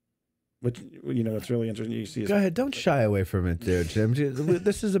 Which, what's really interesting, you see... Go ahead. Don't shy away from it there, Jim.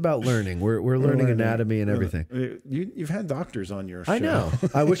 This is about learning. We're learning anatomy and everything. You've had doctors on your show. I know.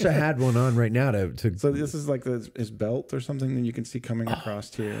 I wish I had one on right now to... So this is like his belt or something that you can see coming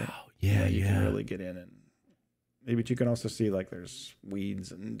across here. Wow. Yeah, You can really get in and... Maybe you can also see, like, there's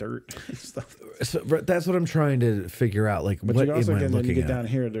weeds and dirt and stuff. So that's what I'm trying to figure out. Like, but what you also am I when you looking get at? down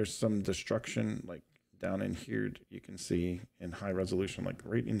here, there's some destruction, like down in here, you can see in high resolution, like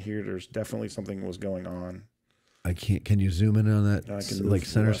right in here, there's definitely something was going on. I can't. Can you zoom in on that? I can Like move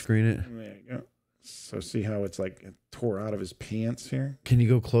center left. screen it. There you go. So see how it's like it tore out of his pants here? Can you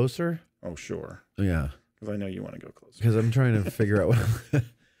go closer? Oh, sure. Yeah. Because I know you want to go closer. Because I'm trying to figure out what.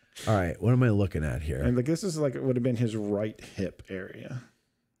 All right, what am I looking at here? And like this is like it would have been his right hip area.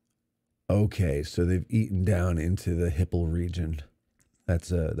 Okay, so they've eaten down into the hipple region.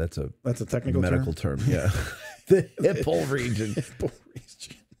 That's a technical medical term. Yeah, the hipple region. Hipple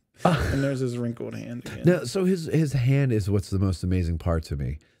region. And there's his wrinkled hand again. Now, so his hand is what's the most amazing part to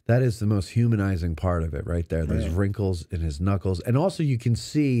me. That is the most humanizing part of it, right there. There's wrinkles in his knuckles, and also you can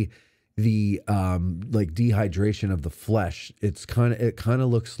see the like dehydration of the flesh. It kind of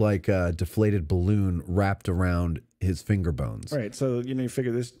looks like a deflated balloon wrapped around his finger bones. Right. So you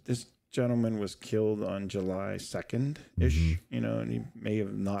figure this gentleman was killed on July 2nd ish. And he may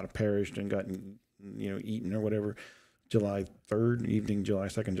have not perished and gotten eaten or whatever. July 3rd evening, July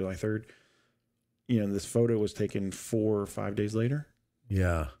 2nd, July 3rd. This photo was taken 4 or 5 days later.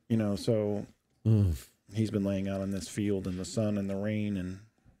 Yeah. So he's been laying out in this field in the sun and the rain and.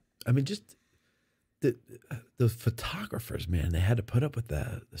 I mean, just the photographers, man, they had to put up with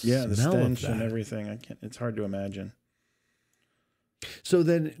that. The stench and everything. It's hard to imagine. So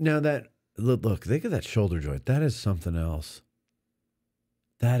then, now that look, think of that shoulder joint. That is something else.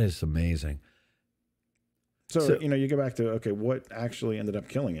 That is amazing. So you go back to what actually ended up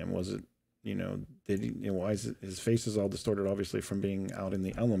killing him? Was it did he? Why is his face is all distorted? Obviously, from being out in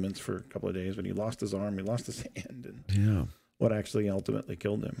the elements for a couple of days. But he lost his arm, he lost his hand, and what actually ultimately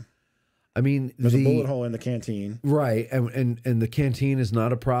killed him? I mean, there's a bullet hole in the canteen, right? And the canteen is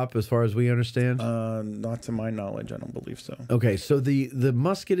not a prop, as far as we understand. Not to my knowledge, I don't believe so. Okay, so the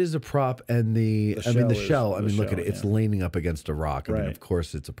musket is a prop, and the shell. I mean, look at it; it's leaning up against a rock. I mean, of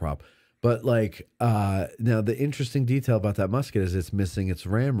course, it's a prop. But like now, the interesting detail about that musket is it's missing its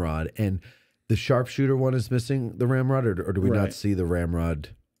ramrod, and the sharpshooter one is missing the ramrod, or do we not see the ramrod?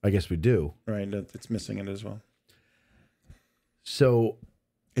 I guess we do. Right, it's missing it as well. So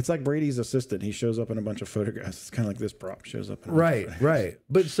it's like Brady's assistant. He shows up in a bunch of photographs. It's kind of like this prop shows up. In a right, bunch of right.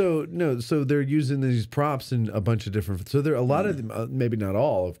 But so they're using these props in a bunch of different. So there are a lot of them, maybe not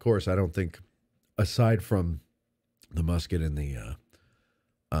all, of course. I don't think, aside from the musket and the.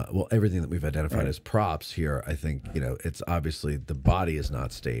 Everything that we've identified as props here, I think, it's obviously the body is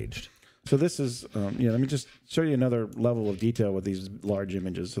not staged. So this is, let me just show you another level of detail with these large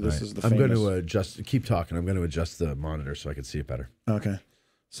images. So this is the I'm going to adjust, keep talking. I'm going to adjust the monitor so I can see it better. Okay.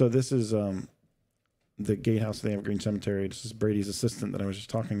 So this is the gatehouse of the Evergreen Cemetery. This is Brady's assistant that I was just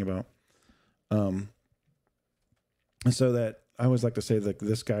talking about. So that I always like to say that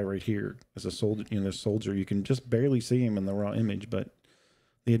this guy right here is a soldier, this soldier, you can just barely see him in the raw image, but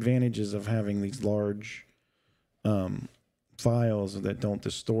the advantages of having these large files that don't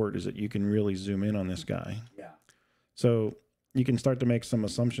distort is that you can really zoom in on this guy. Yeah. So you can start to make some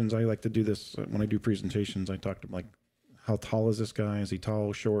assumptions. I like to do this when I do presentations. I talk to like, how tall is this guy? Is he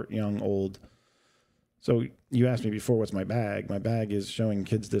tall, short, young, old? So you asked me before, what's my bag? My bag is showing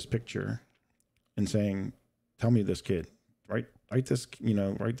kids this picture and saying, tell me this kid. Write this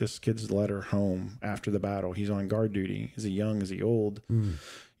kid's letter home after the battle. He's on guard duty. Is he young? Is he old?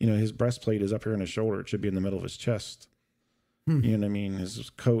 His breastplate is up here on his shoulder. It should be in the middle of his chest. You know what I mean?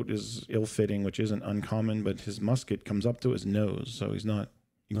 His coat is ill-fitting, which isn't uncommon, but his musket comes up to his nose, so he's not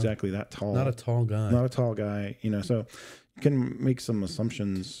exactly that tall. Not a tall guy. Not a tall guy. So you can make some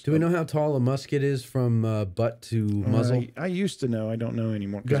assumptions. Do we know how tall a musket is from butt to muzzle? I used to know. I don't know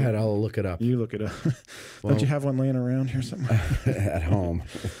anymore. Go ahead. I'll look it up. You look it up. Don't you have one laying around here somewhere? At home.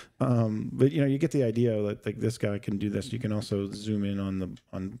 But you get the idea that like this guy can do this. You can also zoom in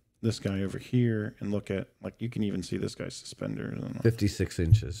on this guy over here and look at, like, you can even see this guy's suspenders. 56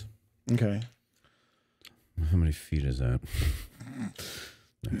 inches. Okay. How many feet is that?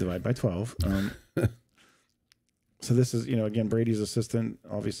 Divide by 12. So this is, again, Brady's assistant,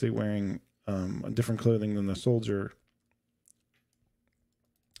 obviously wearing different clothing than the soldier.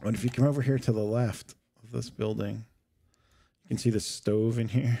 But if you come over here to the left of this building, you can see the stove in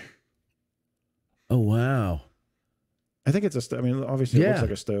here. Oh, wow. I think it's a stove. I mean, obviously it looks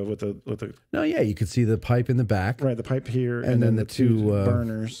like a stove with a. No, yeah, you could see the pipe in the back. Right, the pipe here, and then the two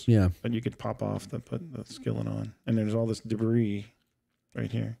burners. Yeah, that you could pop off to put the skillet on, and there's all this debris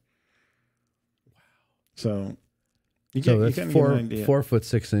right here. Wow. So you get an idea. 4 foot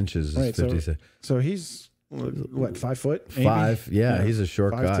 6 inches. Right, 56. So he's what, 5 foot? Maybe? 5. Yeah, he's a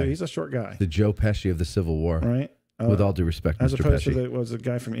short guy. He's a short guy. The Joe Pesci of the Civil War. Right. With all due respect, as Mr. opposed Pesci. to the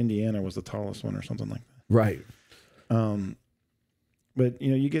guy from Indiana was the tallest one or something like that. Right. But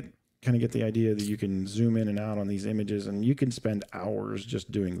you get the idea that you can zoom in and out on these images, and you can spend hours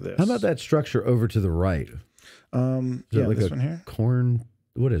just doing this. How about that structure over to the right? Yeah, like this one here. Corn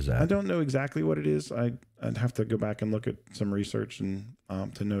What is that? I don't know exactly what it is. I'd have to go back and look at some research and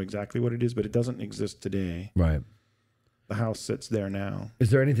to know exactly what it is, but it doesn't exist today. Right. The house sits there now.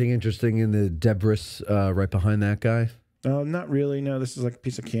 Is there anything interesting in the debris right behind that guy? Not really. No, this is like a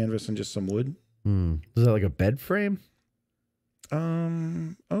piece of canvas and just some wood. Is that like a bed frame?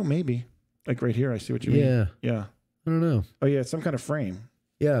 Oh, maybe. Like right here, I see what you mean. Yeah. I don't know. Oh, yeah, it's some kind of frame.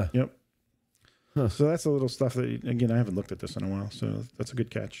 Yeah. Yep. Huh. So that's the little stuff that, again, I haven't looked at this in a while, so that's a good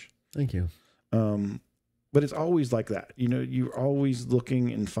catch. Thank you. But it's always like that. You know, you're always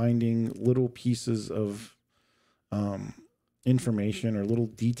looking and finding little pieces of information or little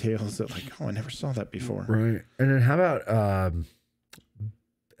details that like, oh, I never saw that before. Right. And then how about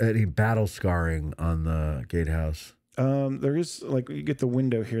any battle scarring on the gatehouse? There is, like, you get the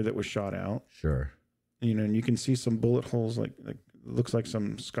window here that was shot out. Sure. You know, and you can see some bullet holes, like looks like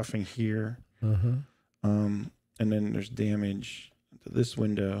some scuffing here. And then there's damage to this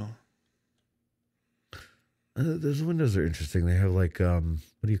window. Those windows are interesting. They have like,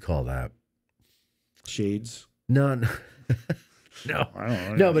 what do you call that? Shades. No. I don't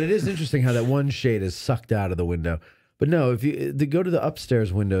know. No, but it is interesting how that one shade is sucked out of the window. But no, if you go to the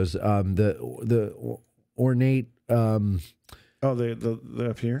upstairs windows, the ornate. The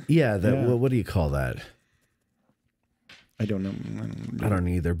up here. Yeah. What do you call that? I don't know. I don't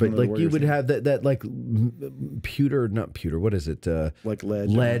either. But like you would have that like not pewter. What is it? Like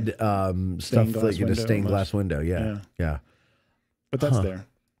lead. Stuff like a stained glass window. Yeah. But that's there.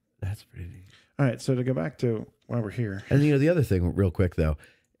 That's pretty neat. All right. So to go back to why we're here. And the other thing, real quick though,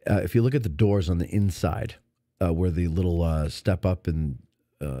 if you look at the doors on the inside, where the little step up and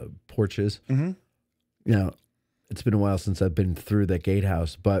porches. Now, it's been a while since I've been through that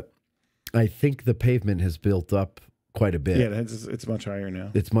gatehouse, but I think the pavement has built up quite a bit. Yeah, it's much higher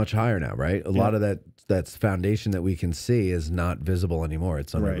now. It's much higher now, right? A lot of that's foundation that we can see is not visible anymore.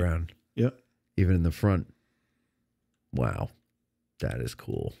 It's underground. Yep. Even in the front. Wow. That is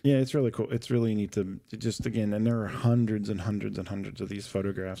cool. Yeah, it's really cool. It's really neat to just, again, and there are hundreds and hundreds and hundreds of these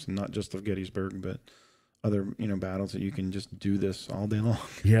photographs, and not just of Gettysburg, but other, battles that you can just do this all day long.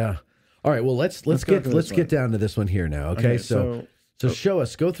 Yeah. All right, well, let's get down to this one here now, okay? So show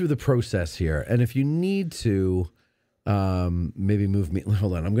us, go through the process here, and if you need to maybe move me,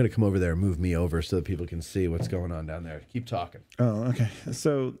 hold on, I'm going to come over there and move me over so that people can see what's going on down there. Keep talking. Oh, okay.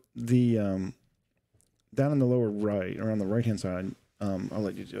 So the down in the lower right, or on the right-hand side, I'll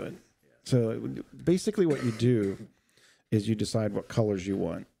let you do it. So basically what you do is you decide what colors you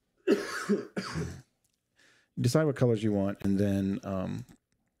want. Decide what colors you want, and then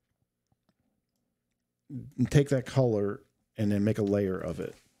take that color and then make a layer of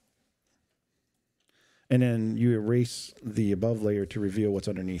it. And then you erase the above layer to reveal what's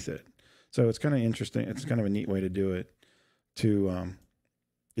underneath it. So it's kind of interesting. It's kind of a neat way to do it.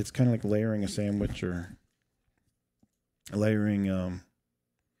 It's kind of like layering a sandwich, or layering, a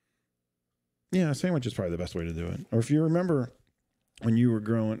sandwich is probably the best way to do it. Or if you remember when you were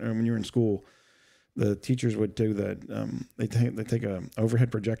growing, or when you were in school, the teachers would do that. They take a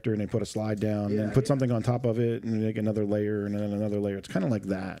overhead projector and they put a slide down and put something on top of it and make another layer and then another layer. It's kind of like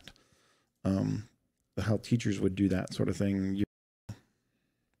that. How teachers would do that sort of thing.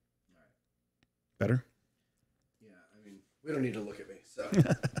 Better? Yeah, I mean, we don't need to look at me. So,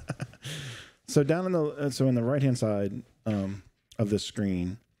 so down in the right-hand side of the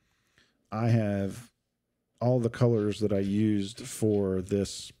screen, I have all the colors that I used for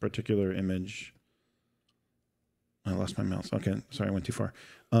this particular image. I lost my mouse. Okay, sorry, I went too far.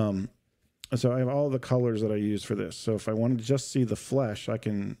 So I have all the colors that I used for this. So if I wanted to just see the flesh, I'll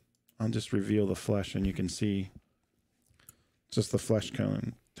just reveal the flesh, and you can see just the flesh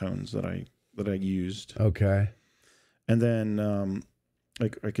tones that I used. Okay. And then I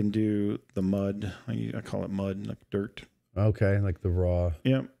can do the mud. I call it mud, like dirt. Okay, like the raw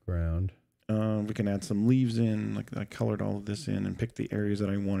ground. We can add some leaves in. Like I colored all of this in and picked the areas that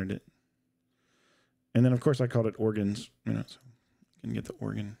I wanted it. And then, of course, I called it organs, so you can get the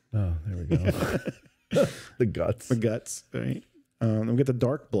organ. Oh, there we go. The guts. The guts, right? We get the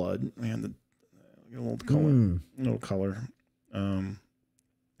dark blood, and a little color.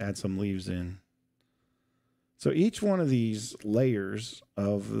 Add some leaves in. So each one of these layers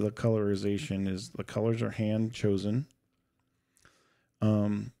of the colorization the colors are hand chosen.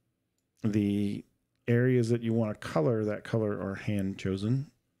 The areas that you want to color, that color are hand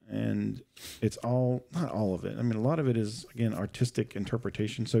chosen. and it's all, not all of it. I mean, a lot of it is, again, artistic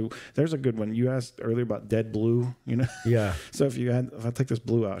interpretation. So there's a good one. You asked earlier about dead blue, you know? Yeah. So if I take this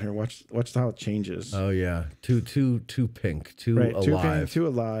blue out here, watch how it changes. Oh yeah. Too pink, too right, alive. Too pink, too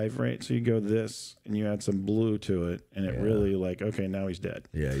alive, right? So you go this and you add some blue to it, and it really like, okay, now he's dead.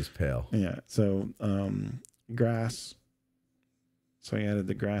 Yeah, he's pale. Yeah. So grass. So I added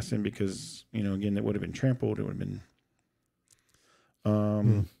the grass in because, you know, again, it would have been trampled. It would have been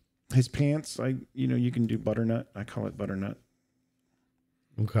his pants, you can do butternut. I call it butternut.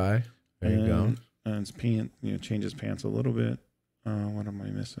 Okay. There you go. And his pant, change his pants a little bit. What am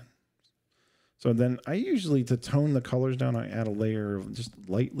I missing? So then I usually, to tone the colors down, I add a layer of just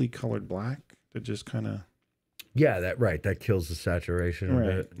lightly colored black to just kind of. Yeah, that kills the saturation a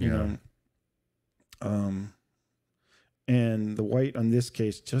bit. You know. And the white on this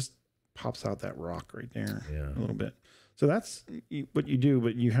case just pops out that rock right there a little bit. So that's what you do,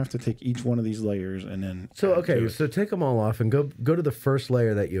 but you have to take each one of these layers and then. So, okay, so take them all off and go to the first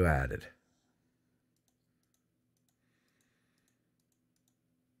layer that you added.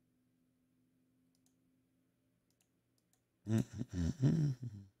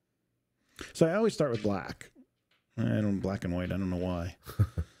 So I always start with black. I don't black and white. I don't know why.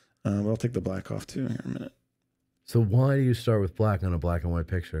 But I'll take the black off too here in a minute. So why do you start with black on a black and white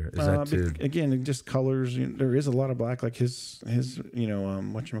picture? Is that too... Again, just colors. There is a lot of black. Like his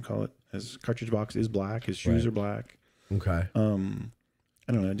whatchamacallit, his cartridge box is black. His shoes are black. Okay. I don't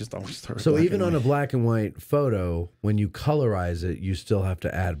know. I just always start with so black even and on a black and white photo, when you colorize it, you still have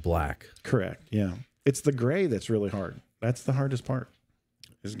to add black. Correct. Yeah. It's the gray that's really hard. That's the hardest part,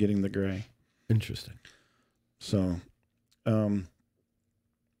 is getting the gray. Interesting. So,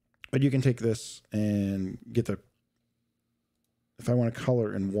 but you can take this and get if I want to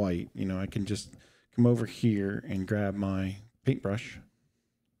color in white, I can just come over here and grab my paintbrush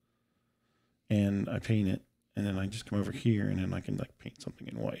and I paint it. And then I just come over here and then I can like paint something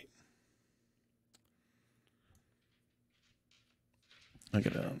in white. I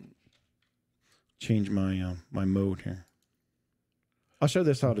gotta change my my mode here. I'll show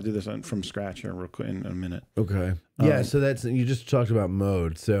this how to do this from scratch here real quick in a minute. Okay. Yeah. So you just talked about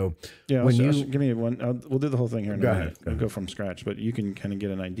mode. So yeah, give me one. We'll do the whole thing here in a minute. We'll go from scratch, but you can kind of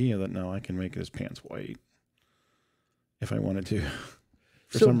get an idea that now I can make his pants white if I wanted to.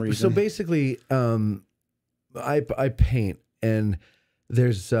 For some reason. So basically, I paint, and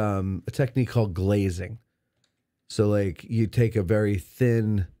there's a technique called glazing. So like you take a very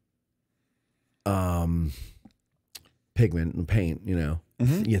thin pigment and paint, you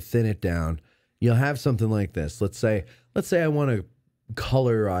thin it down. You'll have something like this. Let's say I want to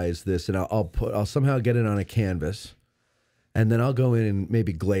colorize this, and I'll somehow get it on a canvas, and then I'll go in and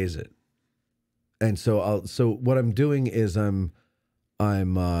maybe glaze it. And so what I'm doing is I'm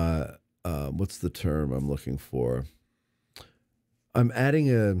what's the term I'm looking for? I'm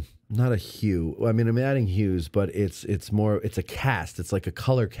adding not a hue. I mean, I'm adding hues, but it's a cast. It's like a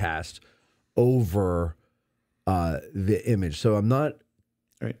color cast over the image. So I'm not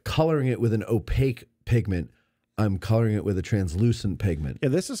coloring it with an opaque pigment. I'm coloring it with a translucent pigment. Yeah,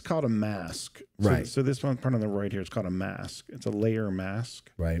 this is called a mask. Right. So this one part on the right here is called a mask. It's a layer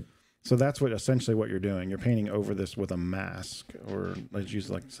mask. Right. So that's essentially what you're doing. You're painting over this with a mask, or let's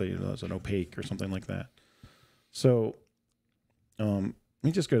use say as an opaque or something like that. So let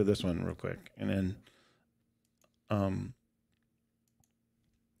me just go to this one real quick, and then I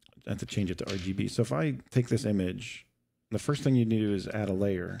have to change it to RGB. So if I take this image, the first thing you do is add a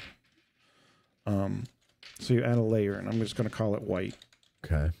layer. So you add a layer, and I'm just going to call it white.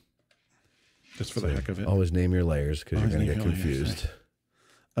 Okay. Just for the heck of it. Always name your layers because you're going to get confused.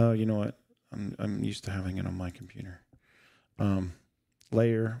 Oh, you know what? I'm used to having it on my computer.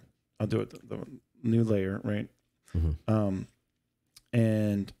 Layer. I'll do it the new layer, right? Mm-hmm.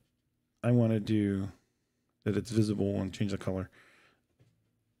 And I want to do that it's visible and change the color.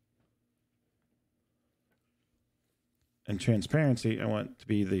 And transparency, I want to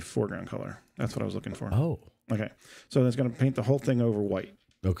be the foreground color. That's what I was looking for. Oh. Okay. So that's going to paint the whole thing over white.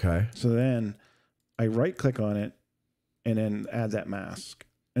 Okay. So then I right click on it and then add that mask.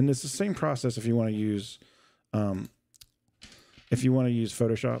 And it's the same process if you want to use Photoshop.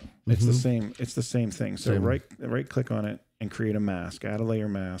 Mm-hmm. It's the same thing. So right click on it and create a mask, add a layer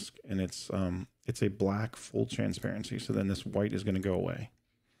mask, and it's a black full transparency. So then this white is going to go away.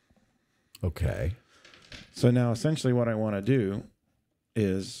 Okay. So now essentially what I want to do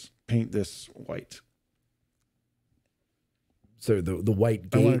is paint this white. So the white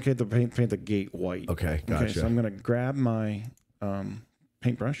gate. I want to paint the gate white. Okay, gotcha. Okay, so I'm going to grab my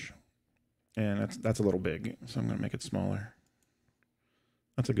paintbrush, and that's a little big, so I'm going to make it smaller.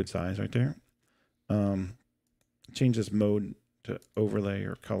 That's a good size right there. Change this mode to overlay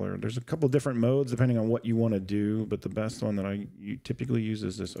or color. There's a couple different modes depending on what you want to do, but the best one that you typically use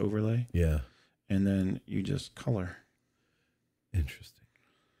is this overlay. Yeah. And then you just color. Interesting.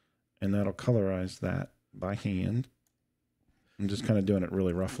 And that'll colorize that by hand. I'm just kind of doing it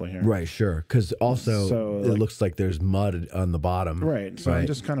really roughly here. Right, sure. Because also it looks like there's mud on the bottom. Right. So I'm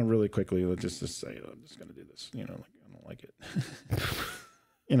just kind of really quickly, let's just say, I'm just going to do this. You know, like, I don't like it.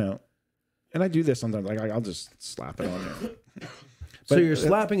 You know, and I do this sometimes. Like I'll just slap it on there. So you're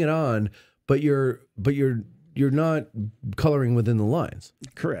slapping it on, but you're not coloring within the lines.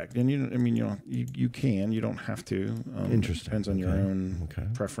 Correct. And you can. You don't have to. Interesting. Depends on your own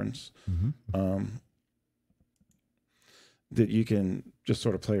preference. That you can just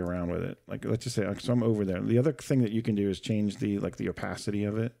sort of play around with it. Like let's just say, so I'm over there. The other thing that you can do is change the opacity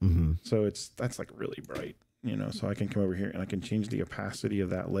of it. So that's like really bright. You know, so I can come over here and I can change the opacity of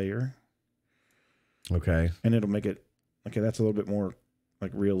that layer. Okay. And it'll make it, okay, that's a little bit more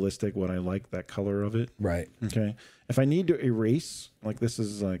like realistic, what I like, that color of it. Right. Okay. If I need to erase, like this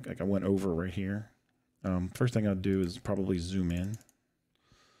is like I went over right here. First thing I'll do is probably zoom in.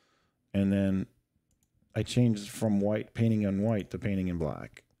 And then I change from painting in white to painting in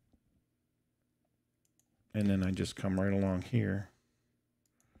black. And then I just come right along here.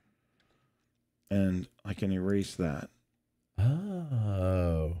 And I can erase that.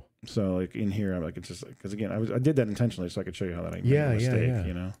 Oh. So like in here, I'm like, it's just because again, I did that intentionally so I could show you how that I made a mistake,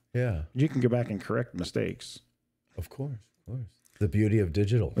 you know? Yeah. You can go back and correct mistakes. Of course. The beauty of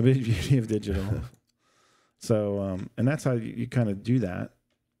digital. The beauty of digital. So, and that's how you kind of do that.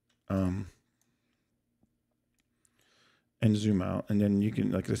 And zoom out. And then you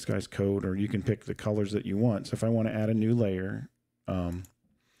can, like this guy's code, or you can pick the colors that you want. So if I want to add a new layer,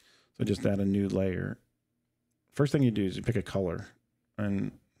 so just add a new layer. First thing you do is you pick a color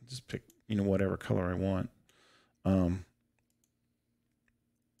and just pick, whatever color I want. I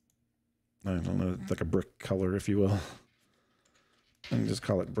don't know, it's like a brick color, if you will. And just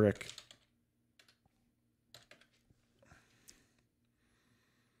call it brick.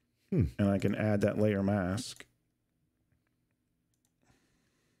 And I can add that layer mask.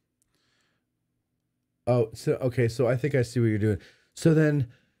 Oh, so okay, so I think I see what you're doing. So then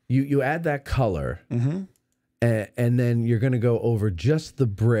you add that color, and then you're going to go over just the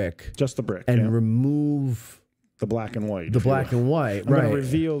brick, and remove the black and white. The black and white, I'm right? Going to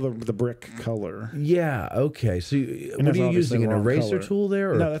reveal the brick color. Yeah. Okay. So what are you using? An eraser tool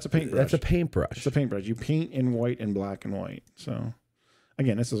there? Or? No, that's a paintbrush. That's a paintbrush. It's a paintbrush. You paint in white and black and white. So.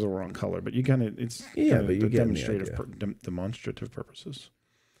 Again, this is a wrong color, but you kind of, it's but you get demonstrative purposes.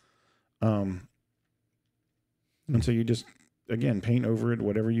 And so you just, again, paint over it,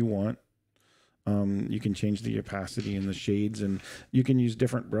 whatever you want. You can change the opacity and the shades, and you can use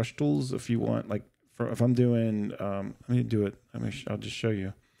different brush tools if you want. Like if I'm doing, let me do it. I'll just show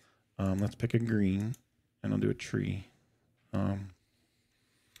you. Let's pick a green, and I'll do a tree. Let's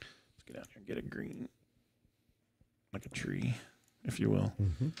get out here and get a green, like a tree, if you will.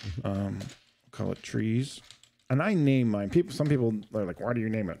 Call it trees. And I name mine. Some people are like, why do you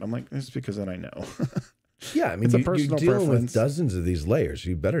name it? I'm like, it's because then I know. Yeah, I mean, it's a you're personal dealing preference. with dozens of these layers.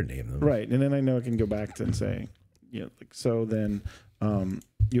 You better name them. Right. And then I know I can go back to and say, so then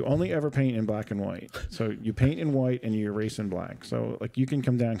you only ever paint in black and white. So you paint in white and you erase in black. So like you can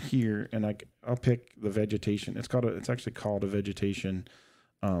come down here and I'll pick the vegetation. It's actually called a vegetation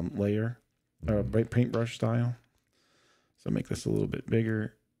layer, or paintbrush style. So make this a little bit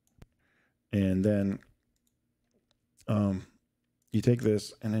bigger. And then you take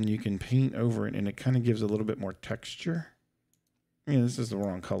this and then you can paint over it, and it kind of gives a little bit more texture. This is the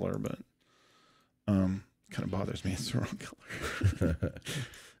wrong color, but kind of bothers me. It's the wrong color.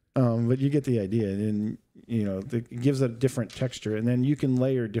 But you get the idea. And it gives a different texture, and then you can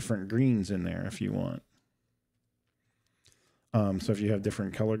layer different greens in there if you want. So if you have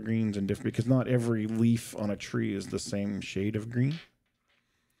different color greens and because not every leaf on a tree is the same shade of green.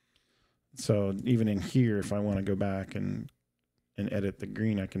 So even in here, if I want to go back and edit the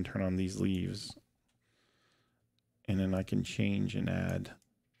green, I can turn on these leaves, and then I can change and add,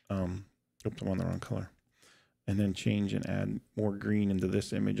 oops, I'm on the wrong color, and then change and add more green into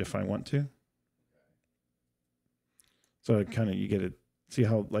this image if I want to. So you get it. See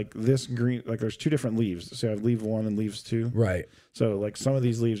how like this green, like there's two different leaves. So I have leaf 1 and leaves 2. Right. So like some of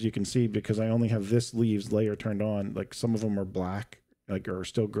these leaves you can see, because I only have this leaves layer turned on, like some of them are black, like, or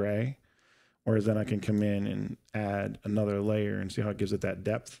still gray. Whereas then I can come in and add another layer and see how it gives it that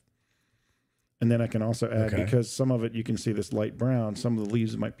depth. And then I can also add, because some of it you can see this light brown, some of the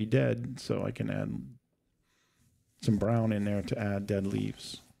leaves might be dead, so I can add some brown in there to add dead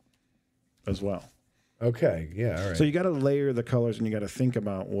leaves as well. Okay. Yeah. All right. So you got to layer the colors, and you got to think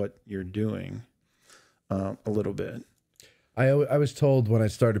about what you're doing a little bit. I was told when I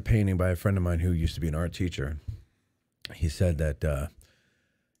started painting by a friend of mine who used to be an art teacher. He said that,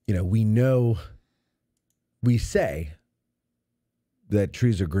 we say that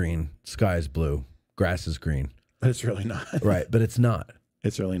trees are green, sky is blue, grass is green. But it's really not. Right, but it's not.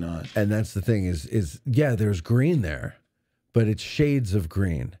 It's really not. And that's the thing is yeah, there's green there, but it's shades of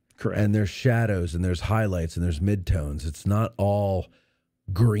green. Correct. And there's shadows and there's highlights and there's midtones. It's not all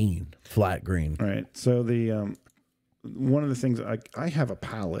green, flat green. Right. So the one of the things I have a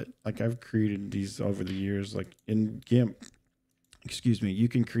palette. Like I've created these over the years. Like in Gimp, you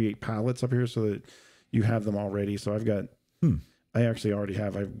can create palettes up here so that you have them already. So I've got. I actually already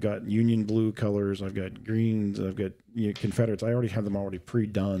have. I've got Union Blue colors. I've got greens. I've got Confederates. I already have them already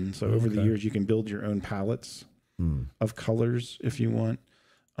pre-done. So over the years, you can build your own palettes of colors if you want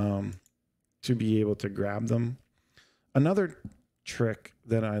to be able to grab them. Another trick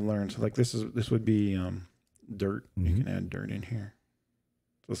that I learned, like this would be dirt. You can add dirt in here.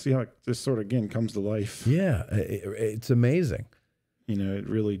 So see how this sort of again comes to life. Yeah, it's amazing. It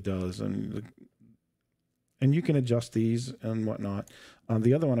really does, and you can adjust these and whatnot.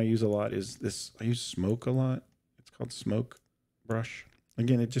 The other one I use a lot is this. I use smoke a lot. It's called smoke brush.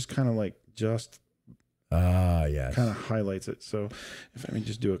 Again, it just kind of like yes, kind of highlights it. So if I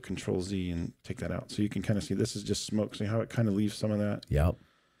just do a Control Z and take that out, so you can kind of see this is just smoke. See how it kind of leaves some of that? Yep.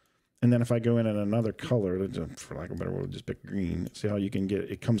 And then if I go in another color, for lack of a better word, just pick green. See how you can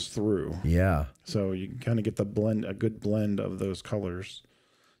get it comes through. Yeah. So you can kind of get the blend, a good blend of those colors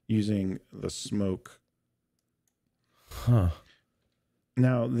using the smoke. Huh.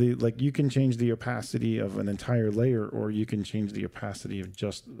 Now, you can change the opacity of an entire layer, or you can change the opacity of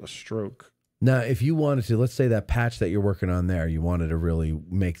just a stroke. Now, if you wanted to, let's say that patch that you're working on there, you wanted to really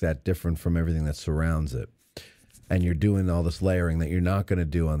make that different from everything that surrounds it, and you're doing all this layering that you're not going to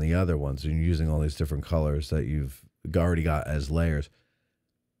do on the other ones, and you're using all these different colors that you've already got as layers,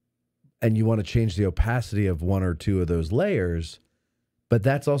 and you want to change the opacity of one or two of those layers, but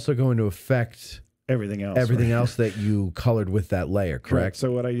that's also going to affect everything else. Everything else that you colored with that layer, correct?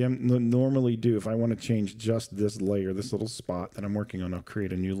 So what I normally do, if I want to change just this layer, this little spot that I'm working on, I'll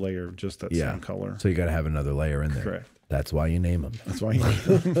create a new layer of just that same color. So you got to have another layer in there. Correct. That's why you name them. That's why you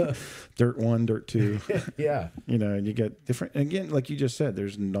name them. Dirt 1, Dirt 2. Yeah. And you get different. And again, like you just said,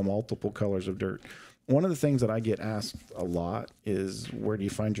 there's multiple colors of dirt. One of the things that I get asked a lot is, where do you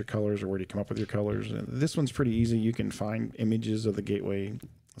find your colors, or where do you come up with your colors? And this one's pretty easy. You can find images of the Gateway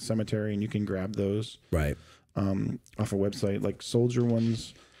Cemetery, and you can grab those off a website. Like soldier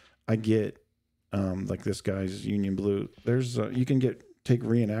ones, I get like this guy's Union Blue. There's you can take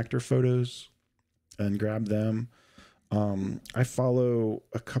reenactor photos and grab them. I follow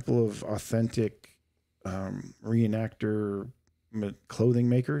a couple of authentic reenactor clothing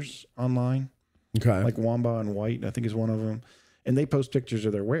makers online. Okay, like Wamba and White, I think is one of them, and they post pictures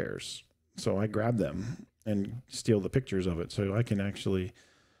of their wares. So I grab them and steal the pictures of it, so I can actually.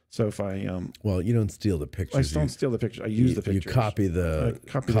 So if I well, you don't steal the pictures. I don't steal the pictures. I use the pictures. You copy the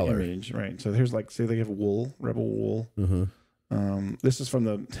color. The image, right? So here's say they have wool, rebel wool. This is from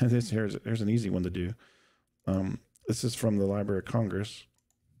the here's an easy one to do. This is from the Library of Congress.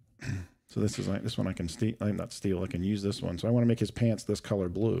 So this is like this one I can steal. I'm not steal. I can use this one. So I want to make his pants this color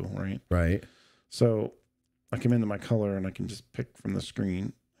blue, right? Right. So I come into my color and I can just pick from the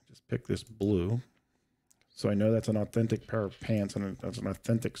screen. Just pick this blue. So I know that's an authentic pair of pants, and that's an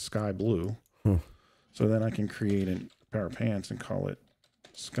authentic sky blue. So then I can create a pair of pants and call it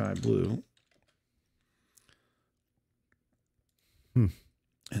sky blue. And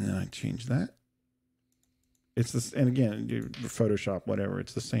then I change that. It's this, and again, Photoshop, whatever,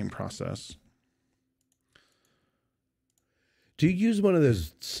 it's the same process. Do you use one of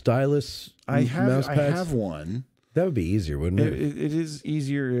those stylus mouse pads? I have one. That would be easier, wouldn't it? It is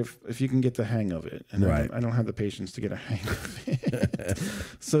easier if you can get the hang of it, and I don't have the patience to get a hang of it.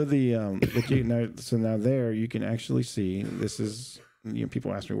 So now there you can actually see this is.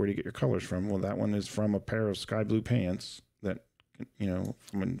 People ask me, where do you get your colors from? Well, that one is from a pair of sky blue pants that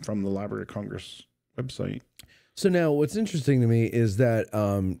from the Library of Congress website. So now, what's interesting to me is that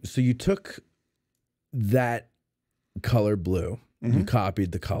so you took that color blue, you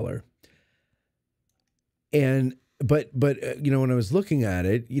copied the color, but when I was looking at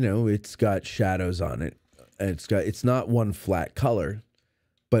it, it's got shadows on it, and it's not one flat color,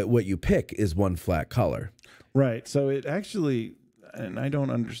 but what you pick is one flat color. Right. So it actually, and I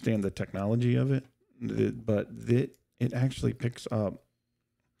don't understand the technology of it, but it actually picks up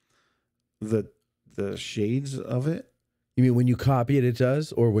the the shades of it. You mean when you copy it, it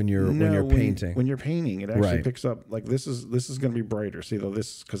does, or when you're painting? When you're painting, it actually picks up like this is going to be brighter. See though,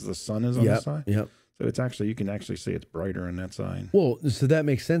 this because the sun is on the side. Yep. So it's actually you can actually see it's brighter on that side. Well, so that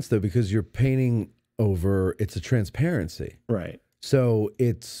makes sense though because you're painting over. It's a transparency, right? So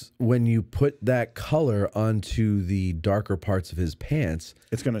it's when you put that color onto the darker parts of his pants,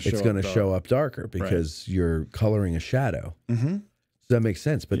 it's going to show up darker because you're coloring a shadow. Mm-hmm. So that makes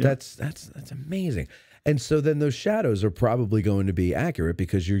sense. But that's amazing. And so then those shadows are probably going to be accurate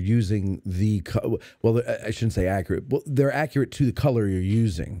because you're using the well, I shouldn't say accurate. Well, they're accurate to the color you're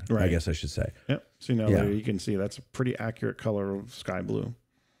using. Right. I guess I should say. Yep. See now there you can see that's a pretty accurate color of sky blue.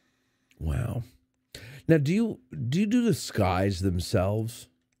 Wow. Now, do you do the skies themselves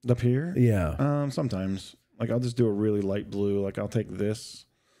up here? Yeah. Sometimes, like I'll just do a really light blue. Like I'll take this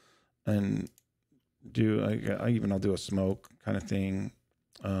and do I'll do a smoke kind of thing.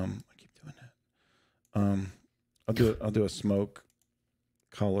 I keep doing that. I'll do a smoke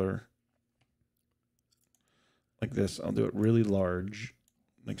color like this. I'll do it really large.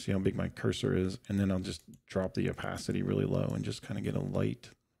 Like see how big my cursor is, and then I'll just drop the opacity really low and just kind of get a light.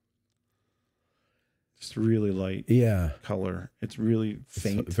 Just really light color. It's really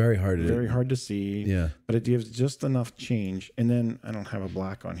faint. It's very hard to see. Yeah. But it gives just enough change. And then I don't have a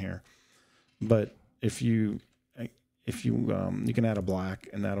black on here. But if you can add a black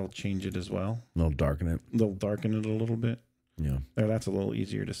and that'll change it as well. It'll darken it. They'll darken it a little bit. Yeah. There, that's a little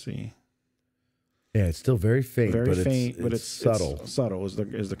easier to see. Yeah, it's still very faint. Very but faint, but it's subtle. It's subtle is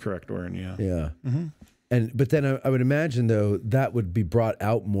the correct word, yeah. Yeah. Mm-hmm. But then I would imagine, though, that would be brought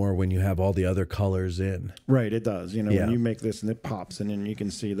out more when you have all the other colors in. Right, it does. You know, when you make this and it pops and then you can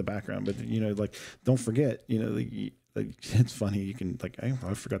see the background. But, you know, like, don't forget, you know, it's funny. You can, like, I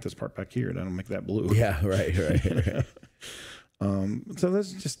forgot this part back here and I don't make that blue. Yeah, right. So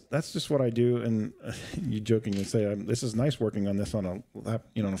that's just what I do. And you jokingly say, this is nice working on this on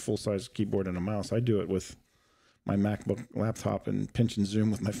a full-size keyboard and a mouse. I do it with my MacBook laptop and pinch and zoom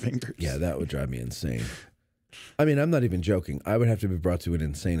with my fingers. Yeah, that would drive me insane. I mean, I'm not even joking. I would have to be brought to an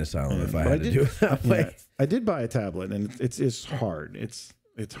insane asylum if I had to do it that way. Yeah, I did buy a tablet, and it's hard. It's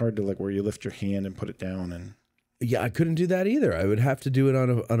hard to like where you lift your hand and put it down. And yeah, I couldn't do that either. I would have to do it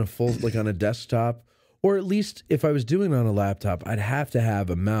on a full like on a desktop, or at least if I was doing it on a laptop, I'd have to have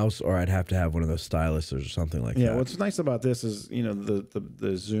a mouse or I'd have to have one of those stylus or something like that. Yeah, what's nice about this is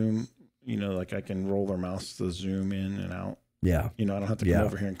the zoom. You know, like I can roll their mouse to zoom in and out. Yeah. You know, I don't have to come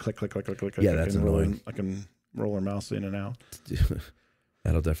over here and click. Yeah, that's annoying. I can roll their mouse in and out.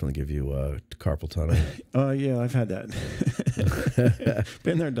 That'll definitely give you carpal tunnel. Yeah, I've had that.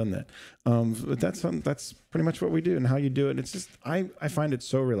 Been there, done that. But that's pretty much what we do and how you do it. It's just I find it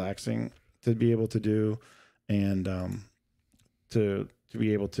so relaxing to be able to do, and to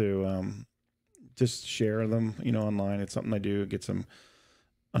be able to just share them. You know, online. It's something I do. Get some.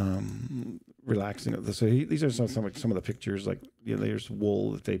 Relaxing. So these are some of the pictures. Like there's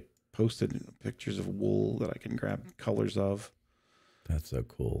wool that they posted, pictures of wool that I can grab colors of. That's so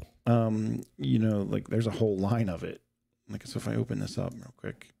cool. You know, like there's a whole line of it. Like so, if I open this up real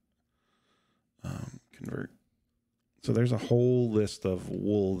quick, convert. So there's a whole list of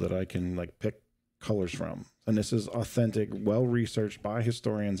wool that I can like pick colors from, and this is authentic, well researched by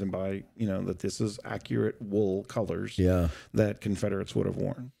historians and by that this is accurate wool colors. Yeah, that Confederates would have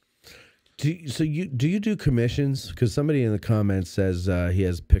worn. Do you do commissions? Because somebody in the comments says he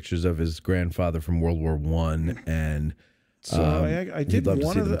has pictures of his grandfather from World War I, and so I did love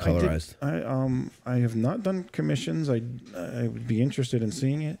one to see of them the colorized. I have not done commissions. I would be interested in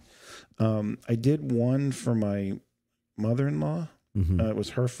seeing it. I did one for my mother-in-law. Mm-hmm. It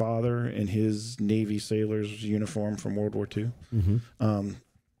was her father in his Navy sailor's uniform from World War II. Mm-hmm.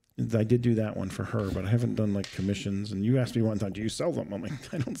 I did do that one for her, but I haven't done like commissions. And you asked me one time, do you sell them? I'm like,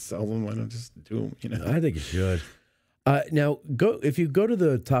 I don't sell them. I don't just do them. I think you should. Now, if you go to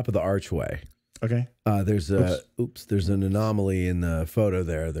the top of the archway. Okay. There's there's an anomaly in the photo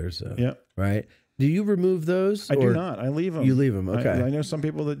there. There's right. Do you remove those? I do not. I leave them. You leave them. Okay. I know some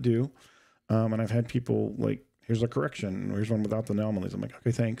people that do, and I've had people like, here's a correction. Here's one without the anomalies. I'm like,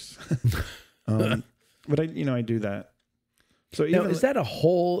 okay, thanks. But I do that. So now, is that a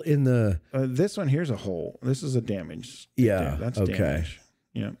hole in the? This one here's a hole. This is a damage. Yeah. That's okay. Damage.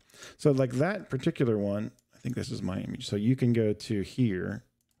 Yeah. So like that particular one, I think this is my image. So you can go to here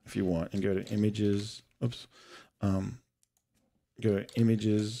if you want and go to images. Oops. Go to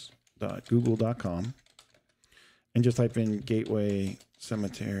images.google.com and just type in Gateway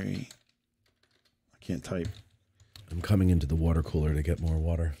Cemetery. I can't type. I'm coming into the water cooler to get more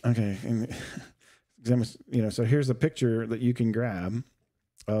water. Okay. So here's a picture that you can grab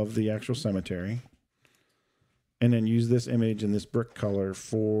of the actual cemetery. and then use this image in this brick color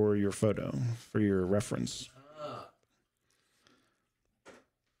for your photo, for your reference.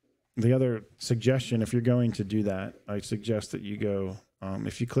 The other suggestion, if you're going to do that, I suggest that you go,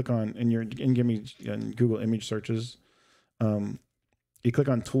 if you click on, in Google image searches, you click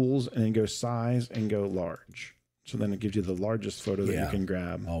on tools and then go size and go large. So then it gives you the largest photo that you can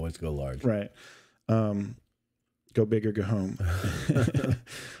grab. Always go large. Right. Go big or go home.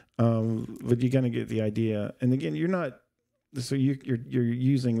 But you're going to get the idea. And again, you're not, so you're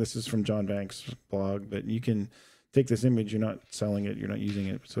using, this is from John Banks' blog, but you can take this image, you're not selling it, you're not using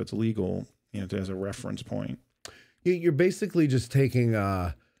it, so it's legal, as a reference point. You're basically just taking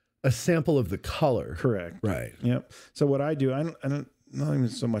a sample of the color. Correct. Right. Yep. So what I do, I don't not even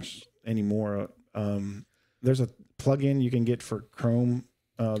so much anymore. There's a plugin you can get for Chrome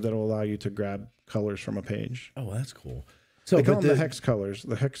that'll allow you to grab colors from a page. Oh, that's cool. So they call them the hex colors,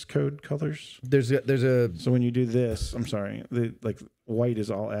 the hex code colors. There's a. So when you do this, I'm sorry, like white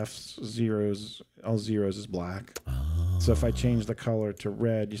is all F's, zeros, all zeros is black. Oh. So if I change the color to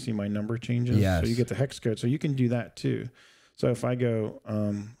red, you see my number changes. Yes. So you get the hex code. So you can do that too. So if I go,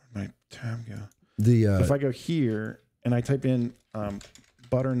 my tab go. So if I go here and I type in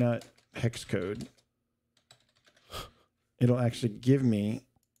butternut hex code, it'll actually give me,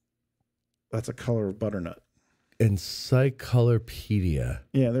 that's a color of butternut. Encyclopedia.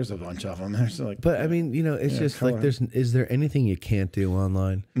 Yeah, there's a bunch of them. There's like, but I mean, it's just color. Like is there anything you can't do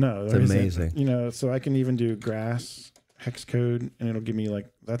online? No, it's amazing. So I can even do grass hex code, and it'll give me like,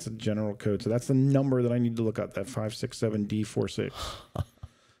 that's a general code. So that's the number that I need to look up, that 567D46.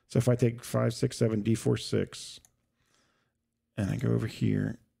 So if I take 567D46 and I go over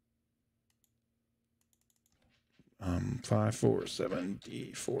here,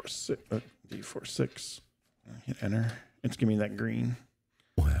 547D46, hit enter. It's giving me that green.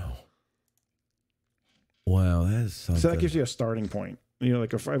 Wow. Wow, that is something. So that gives you a starting point.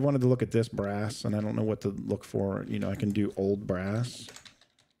 Like if I wanted to look at this brass and I don't know what to look for, I can do old brass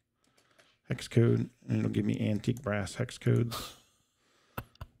hex code, and it'll give me antique brass hex codes.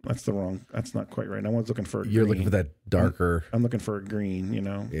 That's not quite right. I was looking for a green. You're looking for that darker. I'm looking for a green,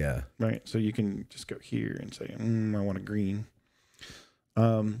 Yeah. Right. So you can just go here and say, I want a green.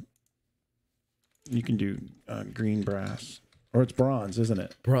 You can do green brass, or it's bronze, isn't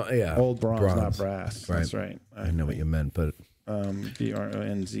it? Yeah. Old bronze, not brass. Right. That's right. I know what you meant, but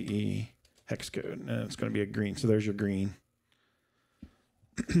BRONZE hex code, and it's going to be a green. So there's your green.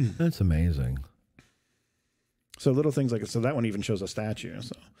 That's amazing. So little things like, so that one even shows a statue.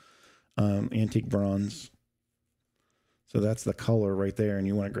 So antique bronze. So that's the color right there, and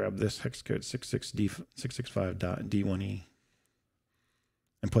you want to grab this hex code 665.D1E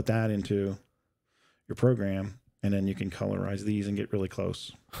and put that into your program, and then you can colorize these and get really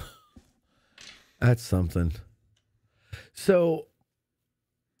close. That's something. So,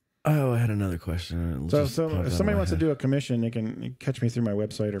 I had another question. So if somebody wants to do a commission, they can catch me through my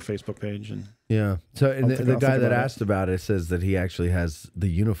website or Facebook page. And yeah. So the guy that asked about it says that he actually has the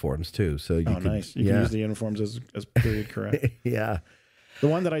uniforms too. So you can, nice. You can use the uniforms as period correct. Yeah. The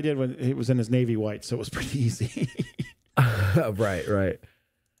one that I did when it was in his navy white, so it was pretty easy. Right.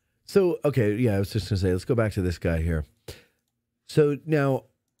 So, okay, yeah, I was just going to say, let's go back to this guy here. So now,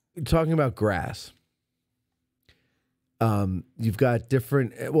 talking about grass, you've got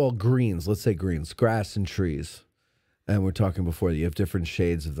different, greens, let's say greens, grass and trees. And we're talking before that you have different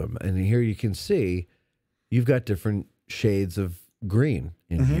shades of them. And here you can see you've got different shades of green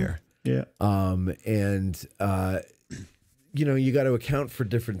in here. Yeah. You got to account for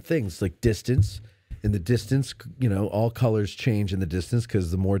different things like distance. In the distance, all colors change in the distance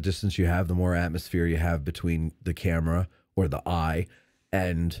because the more distance you have, the more atmosphere you have between the camera or the eye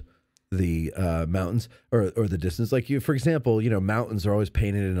and the mountains or the distance. Like for example, mountains are always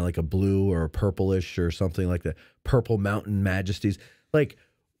painted in like a blue or a purplish or something like that. Purple mountain majesties. Like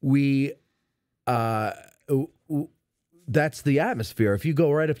that's the atmosphere. If you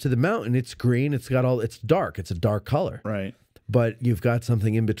go right up to the mountain, it's green. It's dark. It's a dark color. Right. But you've got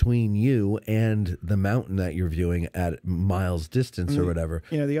something in between you and the mountain that you're viewing at miles distance or whatever.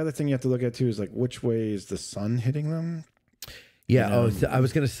 The other thing you have to look at too is like which way is the sun hitting them? Yeah. I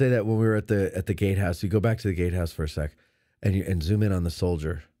was going to say that when we were at the gatehouse. You go back to the gatehouse for a sec, and zoom in on the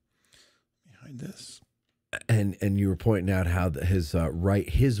soldier behind this, and you were pointing out how his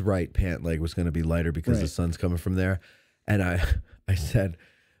right pant leg was going to be lighter because the sun's coming from there, and I said,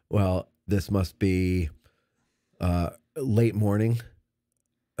 well, this must be late morning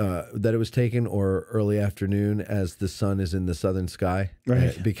that it was taken, or early afternoon as the sun is in the southern sky,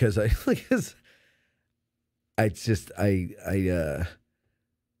 right? Because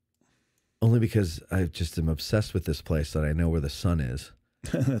Only because I just am obsessed with this place that I know where the sun is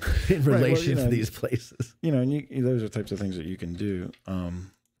in Right, well, relation to these places. And those are types of things that you can do.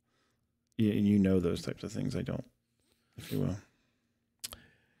 Those types of things. I don't, if you will.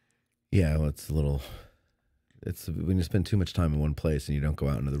 Yeah, well, it's a little. It's when you spend too much time in one place and you don't go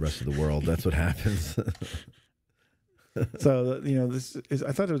out into the rest of the world. That's what happens. So this is.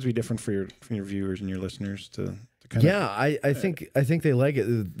 I thought it would be different for your viewers and your listeners to kind of. I think they like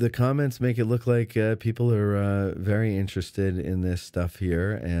it. The comments make it look like people are very interested in this stuff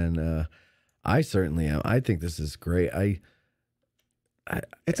here, and I certainly am. I think this is great.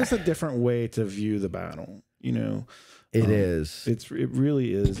 It's just a different way to view the battle. It is. It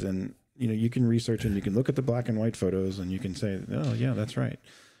really is, and you can research and you can look at the black and white photos and you can say, oh yeah, that's right.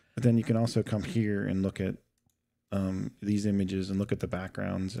 But then you can also come here and look at these images and look at the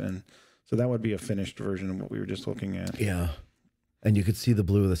backgrounds, and so that would be a finished version of what we were just looking at. Yeah, and you could see the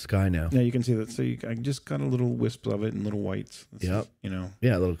blue of the sky now. Yeah, you can see that. So I just got a little wisp of it and little whites. Yep.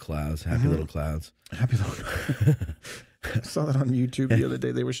 Yeah, little clouds, happy little clouds. Happy little. I saw that on YouTube the other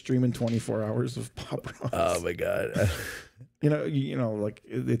day. They were streaming 24 hours of pop rocks. Oh my god. Like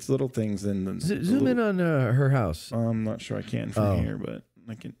it's little things. And zoom in on her house. I'm not sure I can from here, but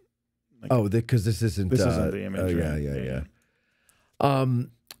I can. Because this isn't the image. Oh yeah.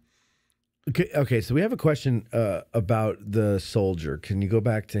 Okay. So we have a question about the soldier. Can you go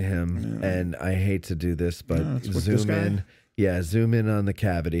back to him? Yeah. And I hate to do this, but zoom in. Yeah, zoom in on the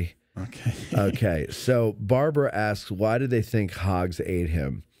cavity. Okay. Okay. So Barbara asks, why did they think hogs ate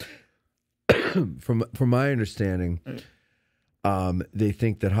him? From my understanding, they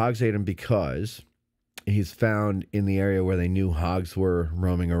think that hogs ate him because he's found in the area where they knew hogs were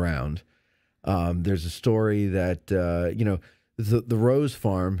roaming around. There's a story that the Rose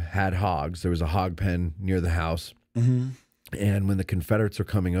Farm had hogs. There was a hog pen near the house, and when the Confederates were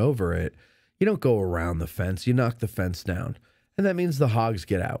coming over it, you don't go around the fence. You knock the fence down, and that means the hogs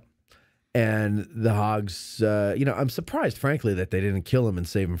get out. And the hogs, I'm surprised, frankly, that they didn't kill him and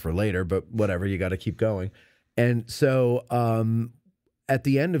save him for later, but whatever, you got to keep going. And so at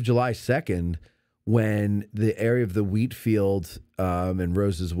the end of July 2nd, when the area of the wheat field and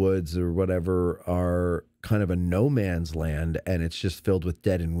Rose's Woods or whatever are kind of a no man's land and it's just filled with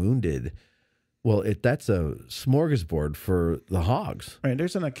dead and wounded, well, that's a smorgasbord for the hogs. Right.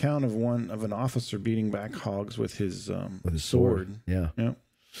 There's an account of an officer beating back hogs with his sword. Yeah. Yeah.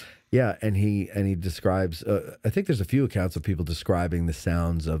 Yeah, and he describes. I think there's a few accounts of people describing the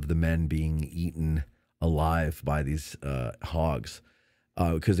sounds of the men being eaten alive by these hogs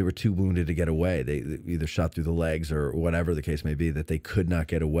because they were too wounded to get away. They either shot through the legs or whatever the case may be, that they could not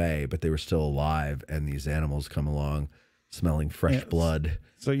get away, but they were still alive. And these animals come along, smelling fresh blood.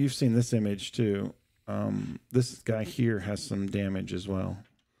 So you've seen this image too. This guy here has some damage as well.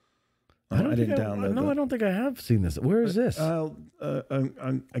 I didn't download. No, I don't think I have seen this. Where is this?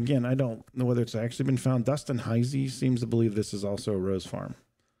 Again, I don't know whether it's actually been found. Dustin Heisey seems to believe this is also a rose farm.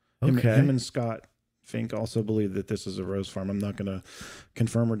 Okay. Him and Scott Fink also believe that this is a rose farm. I'm not going to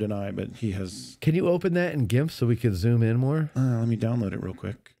confirm or deny, but he has. Can you open that in Gimp so we can zoom in more? Let me download it real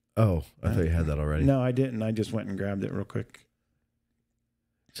quick. Oh, I thought you had that already. No, I didn't. I just went and grabbed it real quick.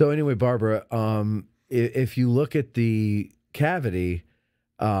 So anyway, Barbara, if you look at the cavity,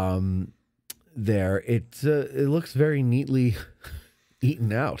 there it looks very neatly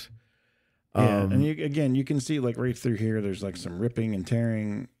eaten out. Yeah, and you can see like right through here. There's like some ripping and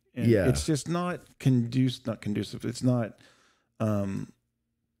tearing. And it's just not conducive. It's not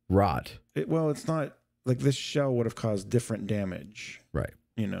rot. It's not like this shell would have caused different damage, right?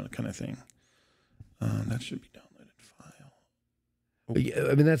 Kind of thing. That should be downloaded file.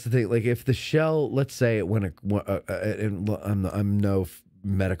 I mean, that's the thing. Like, if the shell, let's say it went, and I'm no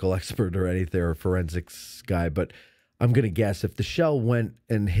medical expert or anything or forensics guy, but I'm going to guess if the shell went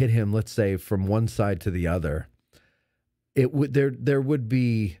and hit him, let's say from one side to the other, it would there would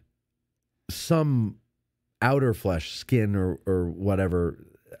be some outer flesh, skin or whatever.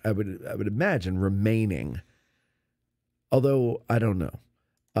 I would imagine remaining. Although I don't know,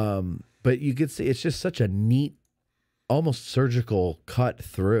 but you could see it's just such a neat, almost surgical cut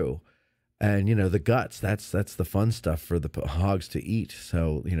through. And, the guts, that's the fun stuff for the hogs to eat.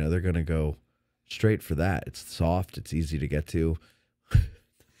 So, they're going to go straight for that. It's soft. It's easy to get to.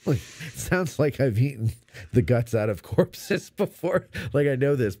 It sounds like I've eaten the guts out of corpses before. Like, I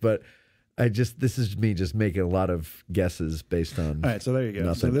know this, but this is me just making a lot of guesses based on. All right, so there you go.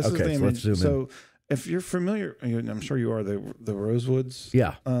 Nothing. So this is the so image. let's zoom in. So if you're familiar, I'm sure you are, the Rosewoods.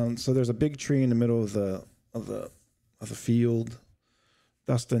 Yeah. So there's a big tree in the middle of the field.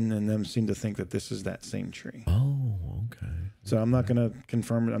 Dustin and them seem to think that this is that same tree. Oh, okay. So I'm not going to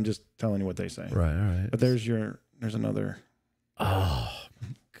confirm it. I'm just telling you what they say. Right. All right. But there's another. Oh,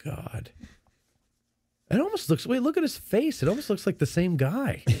 God. It almost looks, wait, look at his face. It almost looks like the same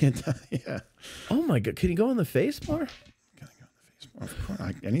guy. Yeah. Oh, my God. Can you go on the face more? Gotta go on the face more. Of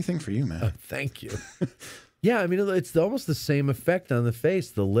course. Anything for you, man. Thank you. Yeah, I mean, it's almost the same effect on the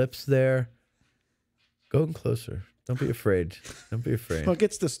face. The lips there. Go in closer. Don't be afraid. Don't be afraid. Well, it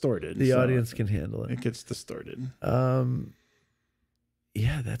gets distorted. The audience can handle it. It gets distorted.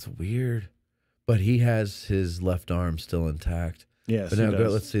 Yeah, that's weird. But he has his left arm still intact. Yes, but now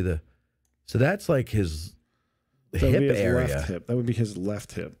let's see so that's like his hip area. Left hip. That would be his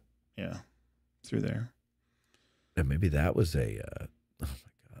left hip. Yeah, through there. And maybe that was a, oh my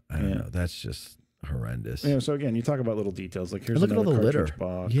God, I don't know. That's just horrendous. Yeah, so again, you talk about little details. Like here's look at all the litter.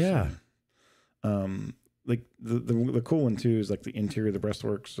 Box. Yeah. And, like the cool one too is like the interior of the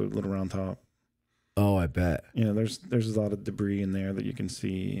breastworks, a little round top. Oh, I bet. You know, there's a lot of debris in there that you can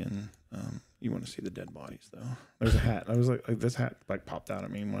see, and you want to see the dead bodies though. There's a hat. I was like this hat like popped out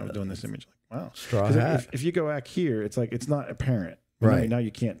at me when I was doing this image. Like, wow, straw hat. If you go back here, it's like it's not apparent. Right. Now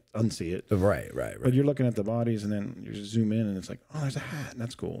you can't unsee it. Right. But you're looking at the bodies, and then you just zoom in, and it's like, oh, there's a hat.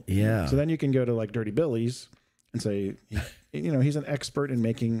 That's cool. Yeah. So then you can go to like Dirty Billy's and say, you know, he's an expert in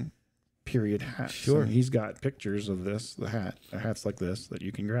making period hats. Sure. And he's got pictures of the hats like this that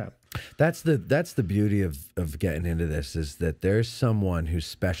you can grab. That's the beauty of getting into this, is that there's someone who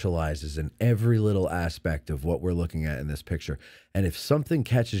specializes in every little aspect of what we're looking at in this picture. And if something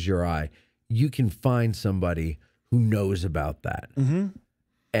catches your eye, you can find somebody who knows about that. Mm-hmm.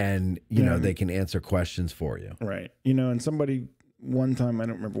 And, you know, they can answer questions for you. Right. You know, and somebody, one time, I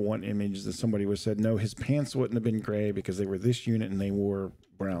don't remember what image, that somebody was said, no, his pants wouldn't have been gray because they were this unit and they wore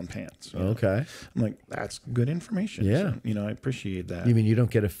brown pants. Okay. I'm like, that's good information. Yeah. So, you know, I appreciate that. You mean you don't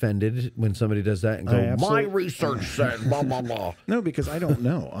get offended when somebody does that and go, my research said blah, blah, blah. No, because I don't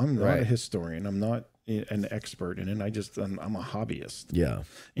know. I'm not a historian. I'm not an expert in it. I'm a hobbyist. Yeah.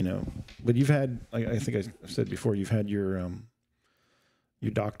 You know, but you've had, I think I said before, you've had your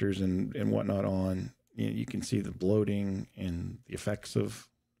doctors and whatnot on. You can see the bloating and the effects of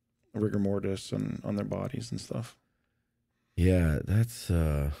rigor mortis on their bodies and stuff. Yeah, that's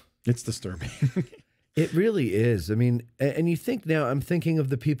it's disturbing. It really is. I mean, and you think now, I'm thinking of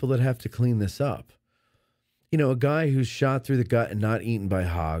the people that have to clean this up. You know, a guy who's shot through the gut and not eaten by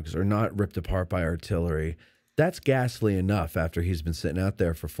hogs or not ripped apart by artillery, that's ghastly enough after he's been sitting out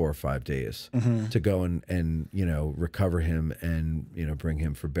there for 4 or 5 days to go and you know, recover him and, you know, bring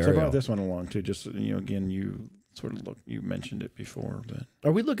him for burial. So I brought this one along too, just, you know, again, you sort of you mentioned it before, but.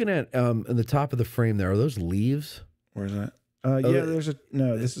 Are we looking at, in the top of the frame there, are those leaves? Where's that? Yeah,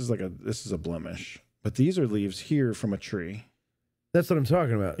 this is a blemish, but these are leaves here from a tree. That's what I'm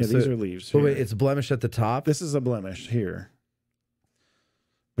talking about. Yeah, these are leaves. But wait, it's a blemish at the top? This is a blemish here.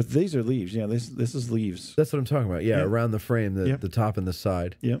 But these are leaves. Yeah, this is leaves. That's what I'm talking about. Yeah, around the frame, the top and the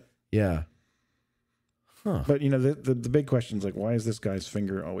side. Yep. Yeah. Huh. But, you know, the big question is, like, why is this guy's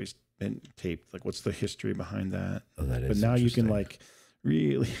finger always been taped? Like, what's the history behind that? Oh, that is But now you can, like,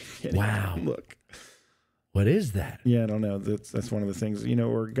 really look. What is that? Yeah, I don't know. That's one of the things, you know,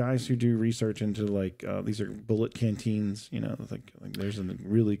 or guys who do research into, like, these are bullet canteens, you know, like there's a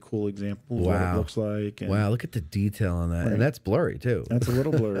really cool example of what it looks like. And, wow, look at the detail on that. Right. And that's blurry, too. That's a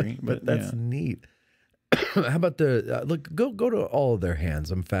little blurry, but that's neat. How about the, look, go to all of their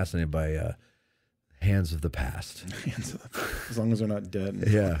hands. I'm fascinated by hands of the past. Hands of the past, as long as they're not dead.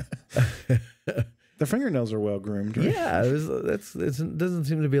 Yeah. The fingernails are well groomed, right? Yeah, it doesn't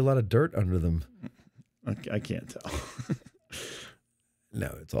seem to be a lot of dirt under them. I can't tell.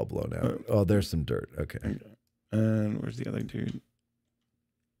 No, it's all blown out. Oh, there's some dirt. Okay. And where's the other dude?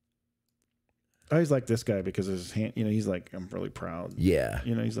 I always like this guy because his hand, you know, he's like, I'm really proud. Yeah.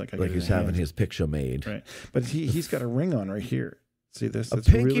 You know, he's like he's having his picture made. Right. But he's got a ring on right here. See this? A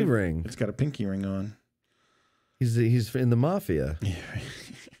pinky ring. It's got a pinky ring on. He's in the mafia. Yeah.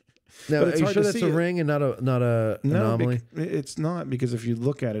 Now, are you sure that's a ring and not a anomaly? It's not, because if you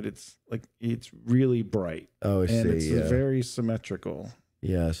look at it, it's like it's really bright. Oh, I see. It's very symmetrical.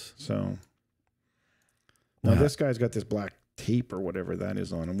 Yes. So now this guy's got this black tape or whatever that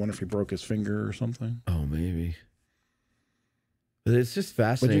is on. I wonder if he broke his finger or something. Oh, maybe. But it's just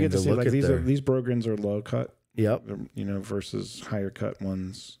fascinating. But you get to see, like, these Brogrens are low cut. Yep. You know, versus higher cut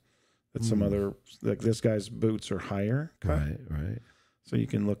ones. That some other, like this guy's boots are higher cut. Right. So you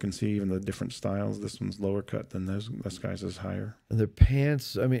can look and see even the different styles. This one's lower cut than this guy's is higher. And their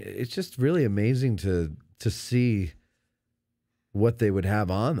pants, I mean, it's just really amazing to see what they would have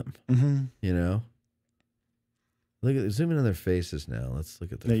on them, you know? Look at zoom in on their faces now. Let's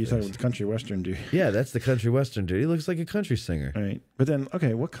look at their Yeah, you face. talking about the country western dude. Yeah, that's the country western dude. He looks like a country singer. Right. But then,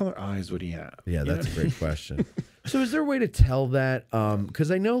 okay, what color eyes would he have? Yeah, that's a great question. So is there a way to tell that?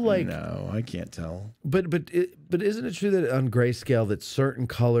 Because I know, like, no, I can't tell. But isn't it true that on grayscale that certain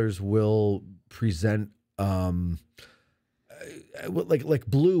colors will present like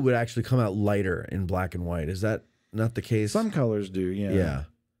blue would actually come out lighter in black and white? Is that not the case? Some colors do, yeah. Yeah.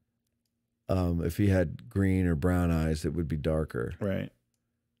 If he had green or brown eyes, it would be darker. Right.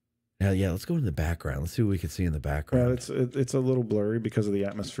 Yeah, let's go in the background. Let's see what we can see in the background. Well, it's a little blurry because of the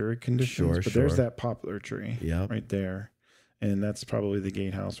atmospheric conditions. But there's that poplar tree right there. And that's probably the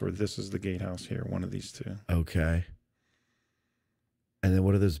gatehouse, or this is the gatehouse here, one of these two. Okay. And then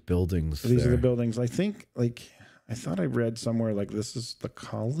what are those buildings? So these are the buildings. I think, like, I thought I read somewhere, like, this is the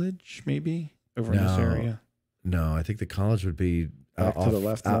college, maybe, over in this area. No, I think the college would be to the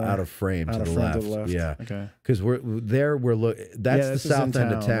left, out of frame, to the left. Yeah, okay. Because that's the south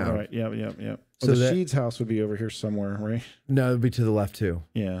end of town. Right. Yep. So the Sheeds house would be over here somewhere, right? No, it would be to the left too.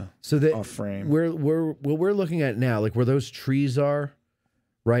 Yeah. So that off frame. What we're looking at now, like where those trees are,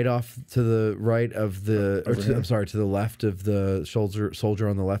 right off to the right of the, to the left of the soldier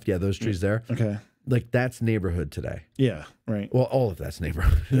on the left. Yeah, those trees there. Okay. Like that's neighborhood today. Yeah. Right. Well, all of that's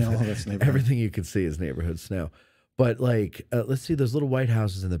neighborhood. Yeah, all of that's neighborhood. Everything you can see is neighborhood snow. But like, let's see those little white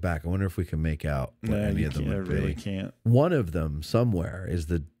houses in the back. I wonder if we can make out what any of them would be. I really can't. One of them somewhere is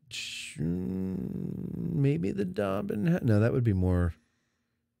maybe the Dobbin. No, that would be more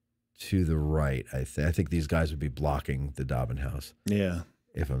to the right. I think these guys would be blocking the Dobbin house. Yeah,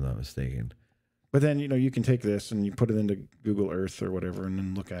 if I'm not mistaken. But then you can take this and you put it into Google Earth or whatever, and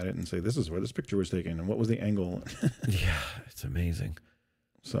then look at it and say, this is where this picture was taken and what was the angle. Yeah, it's amazing.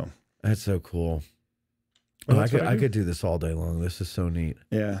 So that's so cool. Well, I could do this all day long. This is so neat.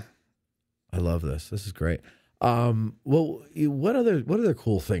 Yeah. I love this. This is great. Well, what other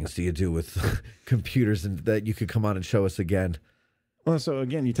cool things do you do with computers and that you could come on and show us again? Well, so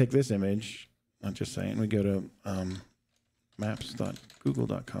again, you take this image. I'm just saying, we go to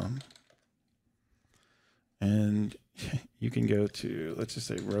maps.google.com and you can go to, let's just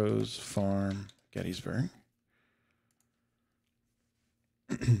say, Rose Farm, Gettysburg.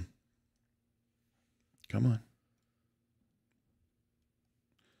 Come on.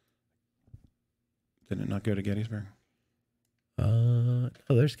 Did it not go to Gettysburg? Oh,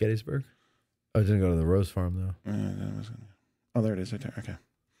 there's Gettysburg. Oh, it didn't go to the Rose Farm, though. Oh, there it is right there. Okay.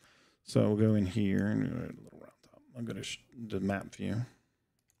 So we'll go in here and do a little round top. I'll go to the map view.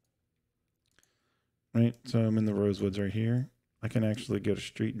 Right. So I'm in the Rosewoods right here. I can actually go to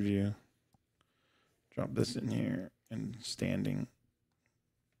street view. Drop this in here and standing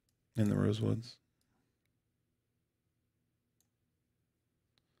in the Rosewoods.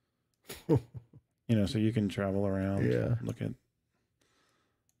 So you can travel around. Yeah. Look at.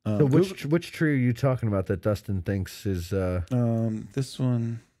 So which tree are you talking about that Dustin thinks is? This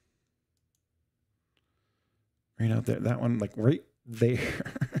one. Right out there. That one, like right there.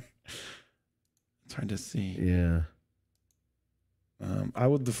 It's hard to see. Yeah. I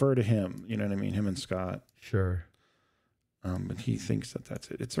would defer to him. You know what I mean? Him and Scott. Sure. But he thinks that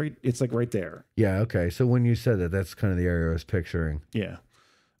that's it. It's right. It's like right there. Yeah. Okay. So when you said that, that's kind of the area I was picturing. Yeah.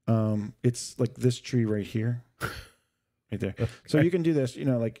 It's like this tree right here, right there. Okay. So you can do this,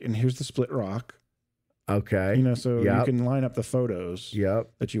 and here's the split rock. Okay. So you can line up the photos.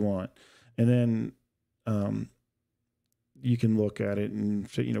 That you want, and then, you can look at it and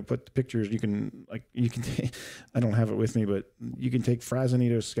put the pictures. You can I don't have it with me, but you can take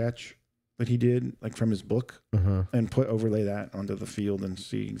Frazanito's sketch that he did, like from his book, and overlay that onto the field and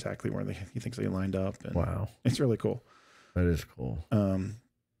see exactly where he thinks they lined up. And wow, it's really cool. That is cool.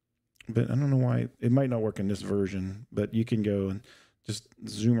 But I don't know why it might not work in this version, but you can go and just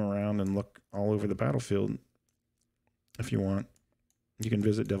zoom around and look all over the battlefield if you want. You can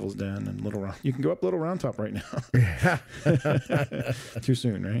visit Devil's Den and Little Round. You can go up Little Round Top right now. Too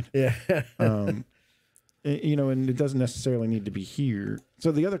soon, right? Yeah. And it doesn't necessarily need to be here.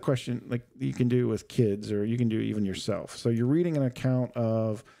 So the other question, like you can do with kids, or you can do even yourself. So you're reading an account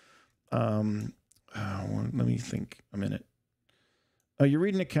of, let me think a minute. You're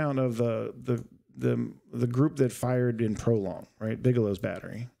reading an account of the group that fired in Prolong, right? Bigelow's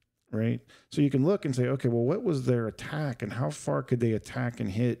battery, right? So you can look and say, okay, well, what was their attack and how far could they attack and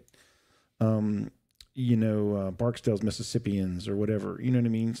hit, Barksdale's Mississippians or whatever, you know what I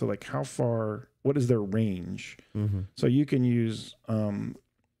mean? So like how far, what is their range? So you can use,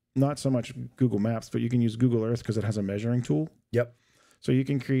 not so much Google Maps, but you can use Google Earth because it has a measuring tool. Yep. So you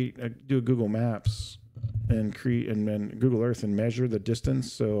can do a Google Maps and create and then Google Earth and measure the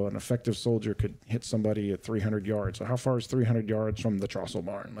distance so an effective soldier could hit somebody at 300 yards. So how far is 300 yards from the trestle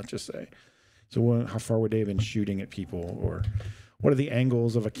barn, let's just say? So how far would they have been shooting at people? Or what are the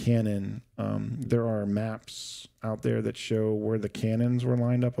angles of a cannon? There are maps out there that show where the cannons were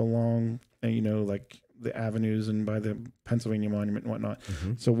lined up along, like the avenues and by the Pennsylvania Monument and whatnot.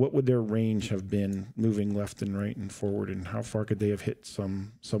 Mm-hmm. So what would their range have been moving left and right and forward, and how far could they have hit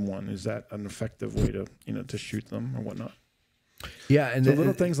someone? Is that an effective way to shoot them or whatnot? Yeah, and so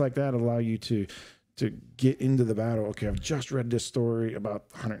little things like that allow you to get into the battle. Okay, I've just read this story about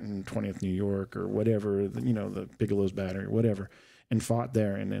 120th New York or whatever, the Bigelow's battery, whatever, and fought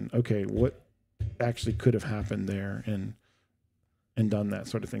there. And then, okay, what actually could have happened there and done that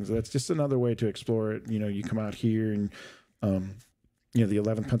sort of thing. So that's just another way to explore it. You come out here and, the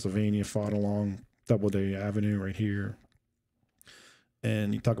 11th Pennsylvania fought along Doubleday Avenue right here.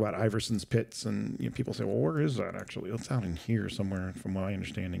 And you talk about Iverson's Pits, and people say, well, where is that actually? It's out in here somewhere, from my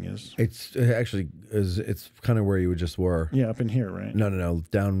understanding is. It's actually, it's kind of where you just were. Yeah, up in here, right? No,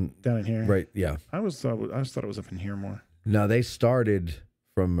 down in here? Right, yeah. I always thought it was up in here more. No, they started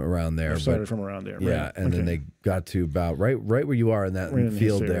from around there. From around there, right? Yeah, and then they got to about right where you are in that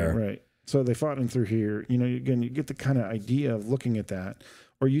field there. Right. So they fought in through here. Again, you get the kind of idea of looking at that.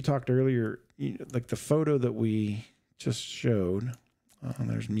 Or you talked earlier, like the photo that we just showed,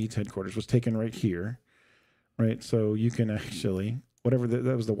 there's Meade's headquarters, was taken right here, right? So you can actually, that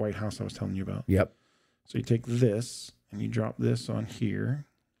was the White House I was telling you about. Yep. So you take this and you drop this on here.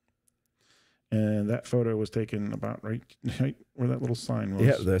 And that photo was taken about right where that little sign was.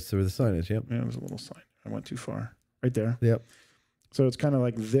 Yeah, that's where the sign is. Yep. Yeah, it was a little sign. I went too far. Right there. Yep. So it's kind of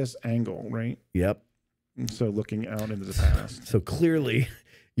like this angle, right? Yep. And so looking out into the past. So clearly,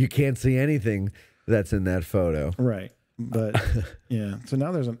 you can't see anything that's in that photo. Right. But yeah. So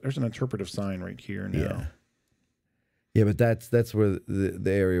now there's an interpretive sign right here now. Yeah. Yeah, but that's where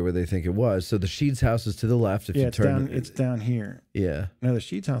the area where they think it was. So the Sheeds house is to the left. If you turn, it's down here. Yeah. No, the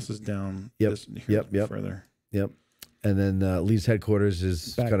Sheeds house is down. Yep. Yep. Further. Yep. And then Lee's headquarters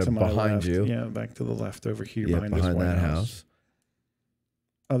is kind of behind you. Yeah, back to the left over here, behind this that house.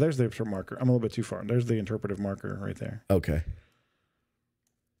 Oh, there's the marker. I'm a little bit too far. There's the interpretive marker right there. Okay.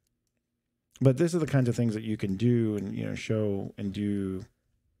 But this is the kinds of things that you can do and show and do,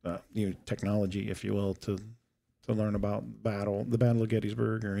 technology, if you will, to learn about the Battle of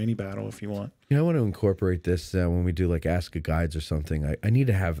Gettysburg, or any battle if you want. I want to incorporate this when we do like Ask a Guides or something. I need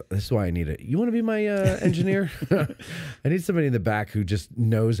to have, this is why I need it. You want to be my engineer? I need somebody in the back who just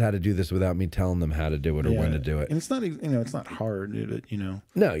knows how to do this without me telling them how to do it or when to do it. And it's not, it's not hard,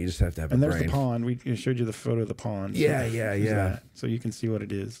 No, you just have to have and a brain. And there's the pond. We showed you the photo of the pond. Yeah. So you can see what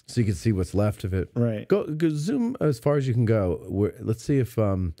it is. So you can see what's left of it. Right. Go zoom as far as you can go. Let's see if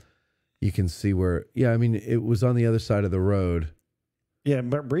you can see where. Yeah, I mean, it was on the other side of the road. Yeah,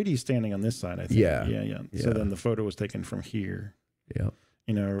 but Brady's standing on this side, I think. Yeah. So then the photo was taken from here. Yeah.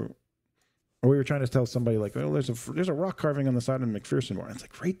 Or we were trying to tell somebody like, oh, there's a rock carving on the side of McPherson Barn. It's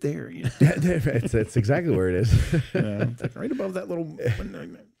like right there. It's exactly where it is. It's like right above that little.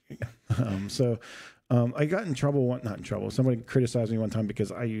 I got in trouble. Not in trouble. Somebody criticized me one time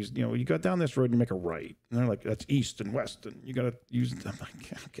because I used, you got down this road and you make a right, and they're like, that's east and west, and you got to use. I'm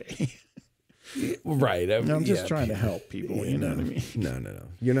like, okay. Right. I'm just trying to help people. You know what I mean? No.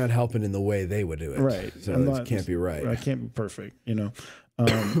 You're not helping in the way they would do it. Right. So it can't be right. I can't be perfect. Like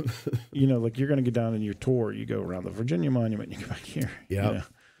you're going to get down in your tour, you go around the Virginia Monument, and you go back here. Yeah.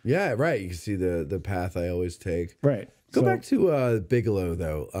 Yeah. Right. You can see the path I always take. Right. Go back to Bigelow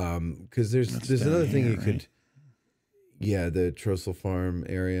though, because there's another thing you could. Yeah, the Trestle Farm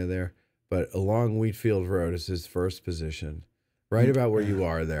area there, but along Wheatfield Road is his first position. Right about where you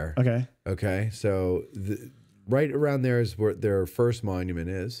are there. Okay. Okay. So right around there is where their first monument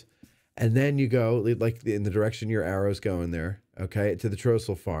is. And then you go like in the direction your arrow's going there. Okay. To the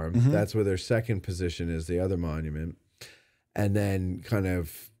Trestle Farm. Mm-hmm. That's where their second position is, the other monument. And then kind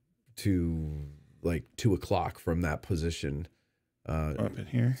of to like 2 o'clock from that position. Up in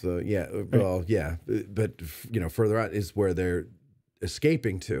here. So yeah. Well, yeah. But further out is where they're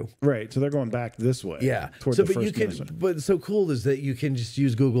escaping to. Right. So they're going back this way. Yeah. Toward So, the but first you can, but so cool is that you can just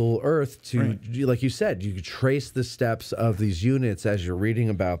use Google Earth to, like you said, you could trace the steps of these units as you're reading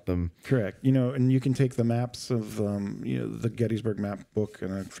about them. Correct. And you can take the maps of, the Gettysburg map book,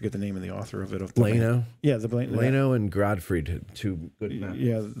 and I forget the name of the author of it. Lano. Yeah. Lano and Godfrey, two good maps.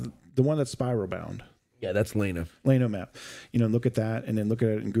 Yeah. The one that's spiral bound. Yeah. That's Lano. Lano map. Look at that, and then look at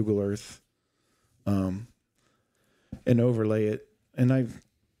it in Google Earth, and overlay it. And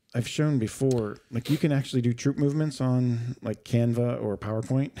I've shown before, like you can actually do troop movements on like Canva or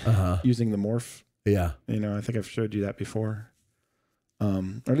PowerPoint using the morph Yeah. You know, I think I've showed you that before. Or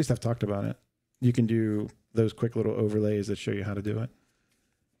at least I've talked about it. You can do those quick little overlays that show you how to do it.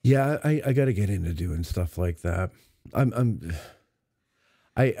 Yeah, I got to get into doing stuff like that.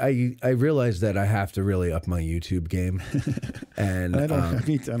 I realize that I have to really up my YouTube game, and I don't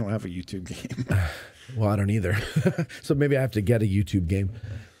have a YouTube game. Well, I don't either. So maybe I have to get a YouTube game.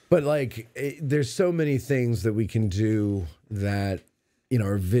 But like, there's so many things that we can do that, you know,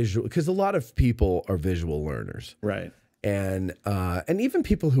 are visual, because a lot of people are visual learners, Right? and even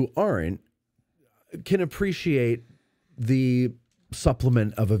people who aren't can appreciate the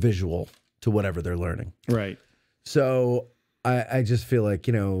supplement of a visual to whatever they're learning. Right. So I just feel like,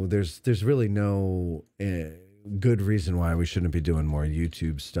 you know, there's really no good reason why we shouldn't be doing more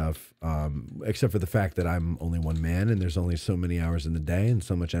YouTube stuff, except for the fact that I'm only one man and there's only so many hours in the day and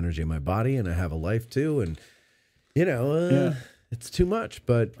so much energy in my body, and I have a life too, and you know, it's too much,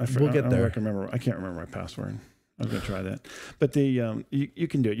 but we'll get there. I can't remember my password. I'm gonna try that. But the you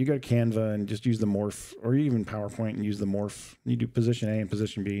can do it. You go to Canva and just use the morph, or even PowerPoint and use the morph. You do position A and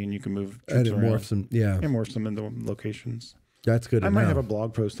position B, and you can move. And it morphs them. Yeah, it morphs them into locations. That's good. I might have a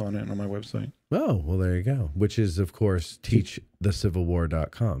blog post on it on my website. Oh, well, there you go. Which is, of course,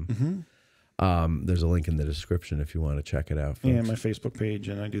 teachthecivilwar.com. Mm-hmm. There's a link in the description if you want to check it out, folks. Yeah, my Facebook page,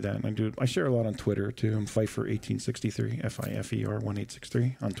 and I do that. And I share a lot on Twitter too. I'm Pfeiffer1863,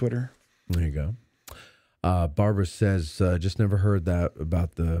 FIFER1863 on Twitter. There you go. Barbara says, just never heard that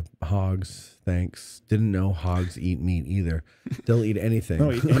about the hogs. Thanks. Didn't know hogs eat meat either. They'll eat anything.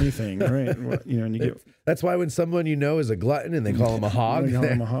 They'll eat anything, right? Well, you know, and you get. That's why when someone you know is a glutton and they call him a hog,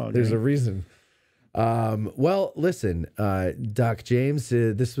 there's a reason. Well, listen, Doc James,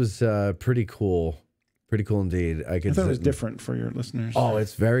 this was pretty cool. Pretty cool indeed. I thought it was different for your listeners. Oh,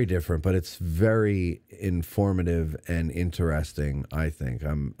 it's very different, but it's very informative and interesting, I think.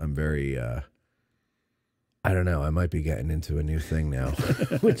 I'm very... I don't know. I might be getting into a new thing now,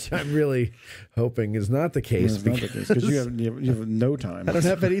 which I'm really hoping is not the case. It's not the case because you have no time. I don't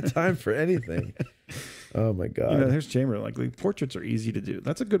have any time for anything. Oh my God! You know, here's Chamberlain. Like portraits are easy to do.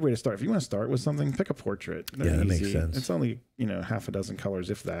 That's a good way to start. If you want to start with something, pick a portrait. They're that easy. makes sense. It's only half a dozen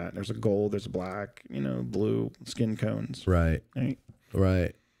colors, if that. There's a gold, there's a black, blue, skin tones. Right.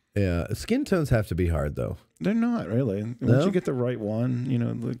 Right. Yeah. Skin tones have to be hard though. They're not really. Once you get the right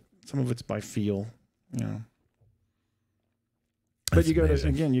one, some of it's by feel. But you go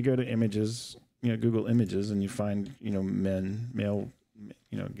to images, Google images, and you find, male,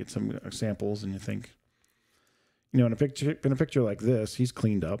 get some samples, and you think, in a picture like this, he's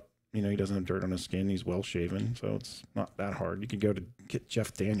cleaned up. He doesn't have dirt on his skin. He's well shaven, so it's not that hard. You could go to get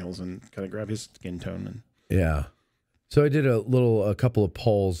Jeff Daniels and kind of grab his skin tone and So I did a couple of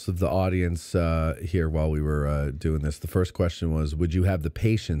polls of the audience here while we were doing this. The first question was, would you have the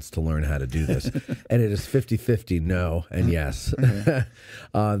patience to learn how to do this? And it is 50-50 no and yes. Okay.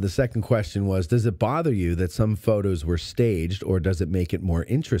 The second question was, does it bother you that some photos were staged, or does it make it more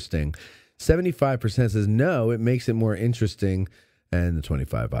interesting? 75% says no, it makes it more interesting. And the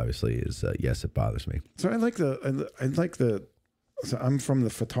 25 obviously is yes, it bothers me. So I like the So I'm from the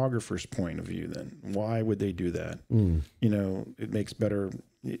photographer's point of view then. Why would they do that? It makes better,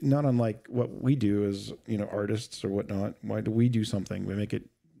 not unlike what we do as, artists or whatnot. Why do we do something? We make it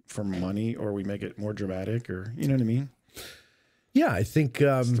for money, or we make it more dramatic, or, you know what I mean? Yeah, I think...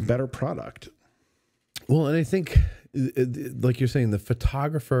 it's a better product. Well, and I think, like you're saying, the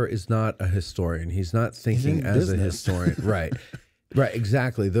photographer is not a historian. He's not thinking as a historian. Right. Right,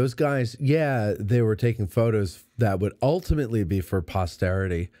 exactly. Those guys, they were taking photos that would ultimately be for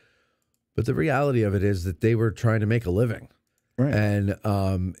posterity. But the reality of it is that they were trying to make a living. Right. And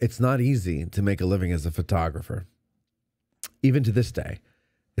it's not easy to make a living as a photographer. Even to this day,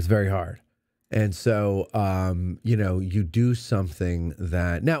 it's very hard. And so, you do something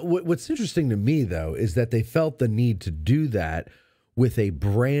that... Now, what's interesting to me, though, is that they felt the need to do that with a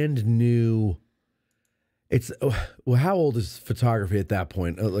brand new... how old is photography at that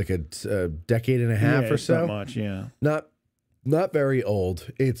point? Like a decade and a half or so? Not much, yeah. Not very old.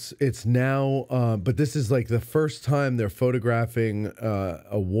 It's now, but this is like the first time they're photographing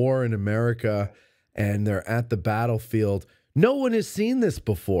a war in America, and they're at the battlefield. No one has seen this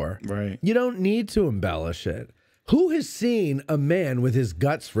before. Right. You don't need to embellish it. Who has seen a man with his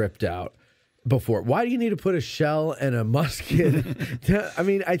guts ripped out before? Why do you need to put a shell and a musket? I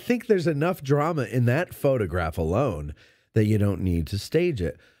mean, I think there's enough drama in that photograph alone that you don't need to stage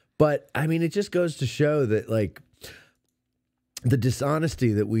it. But I mean, it just goes to show that, like, the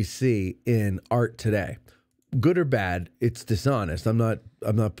dishonesty that we see in art today, good or bad, it's dishonest. I'm not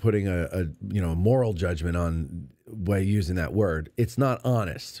putting a moral judgment on by using that word. It's not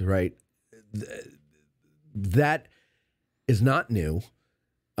honest, right? that is not new.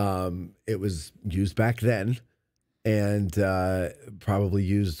 It was used back then, and probably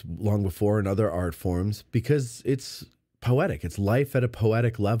used long before in other art forms because it's poetic. It's life at a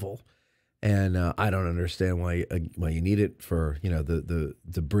poetic level. And I don't understand why you need it for, the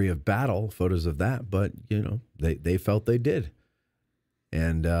debris of battle, photos of that. But, they felt they did.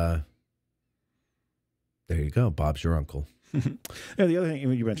 And there you go. Bob's your uncle. Yeah, the other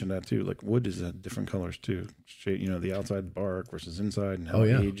thing, you mentioned that too, like wood is different colors too. The outside bark versus inside and how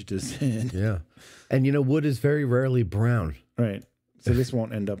aged is in. Yeah. And, wood is very rarely brown. Right. So this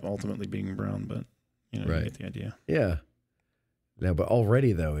won't end up ultimately being brown, but, you get the idea. Yeah. No, but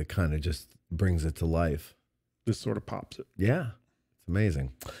already, though, it kind of just brings it to life. This sort of pops it. Yeah. It's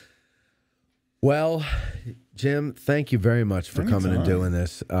amazing. Well, Jim, thank you very much for coming and doing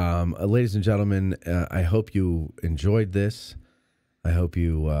this. Ladies and gentlemen, I hope you enjoyed this. I hope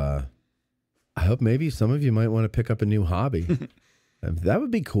maybe some of you might want to pick up a new hobby. That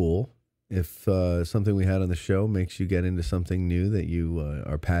would be cool if something we had on the show makes you get into something new that you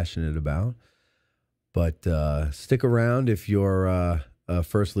are passionate about. But stick around if you're a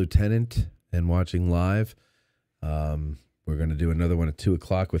first lieutenant and watching live. We're going to do another one at 2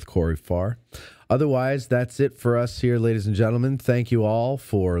 o'clock with Corey Farr. Otherwise, that's it for us here, ladies and gentlemen. Thank you all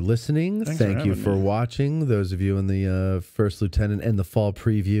for listening. Thank you for watching, those of you in the First Lieutenant and the Fall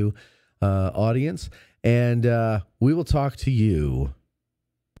Preview audience. And we will talk to you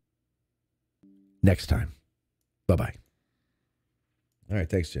next time. Bye-bye. All right,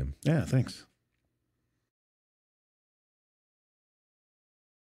 thanks, Jim. Yeah, thanks.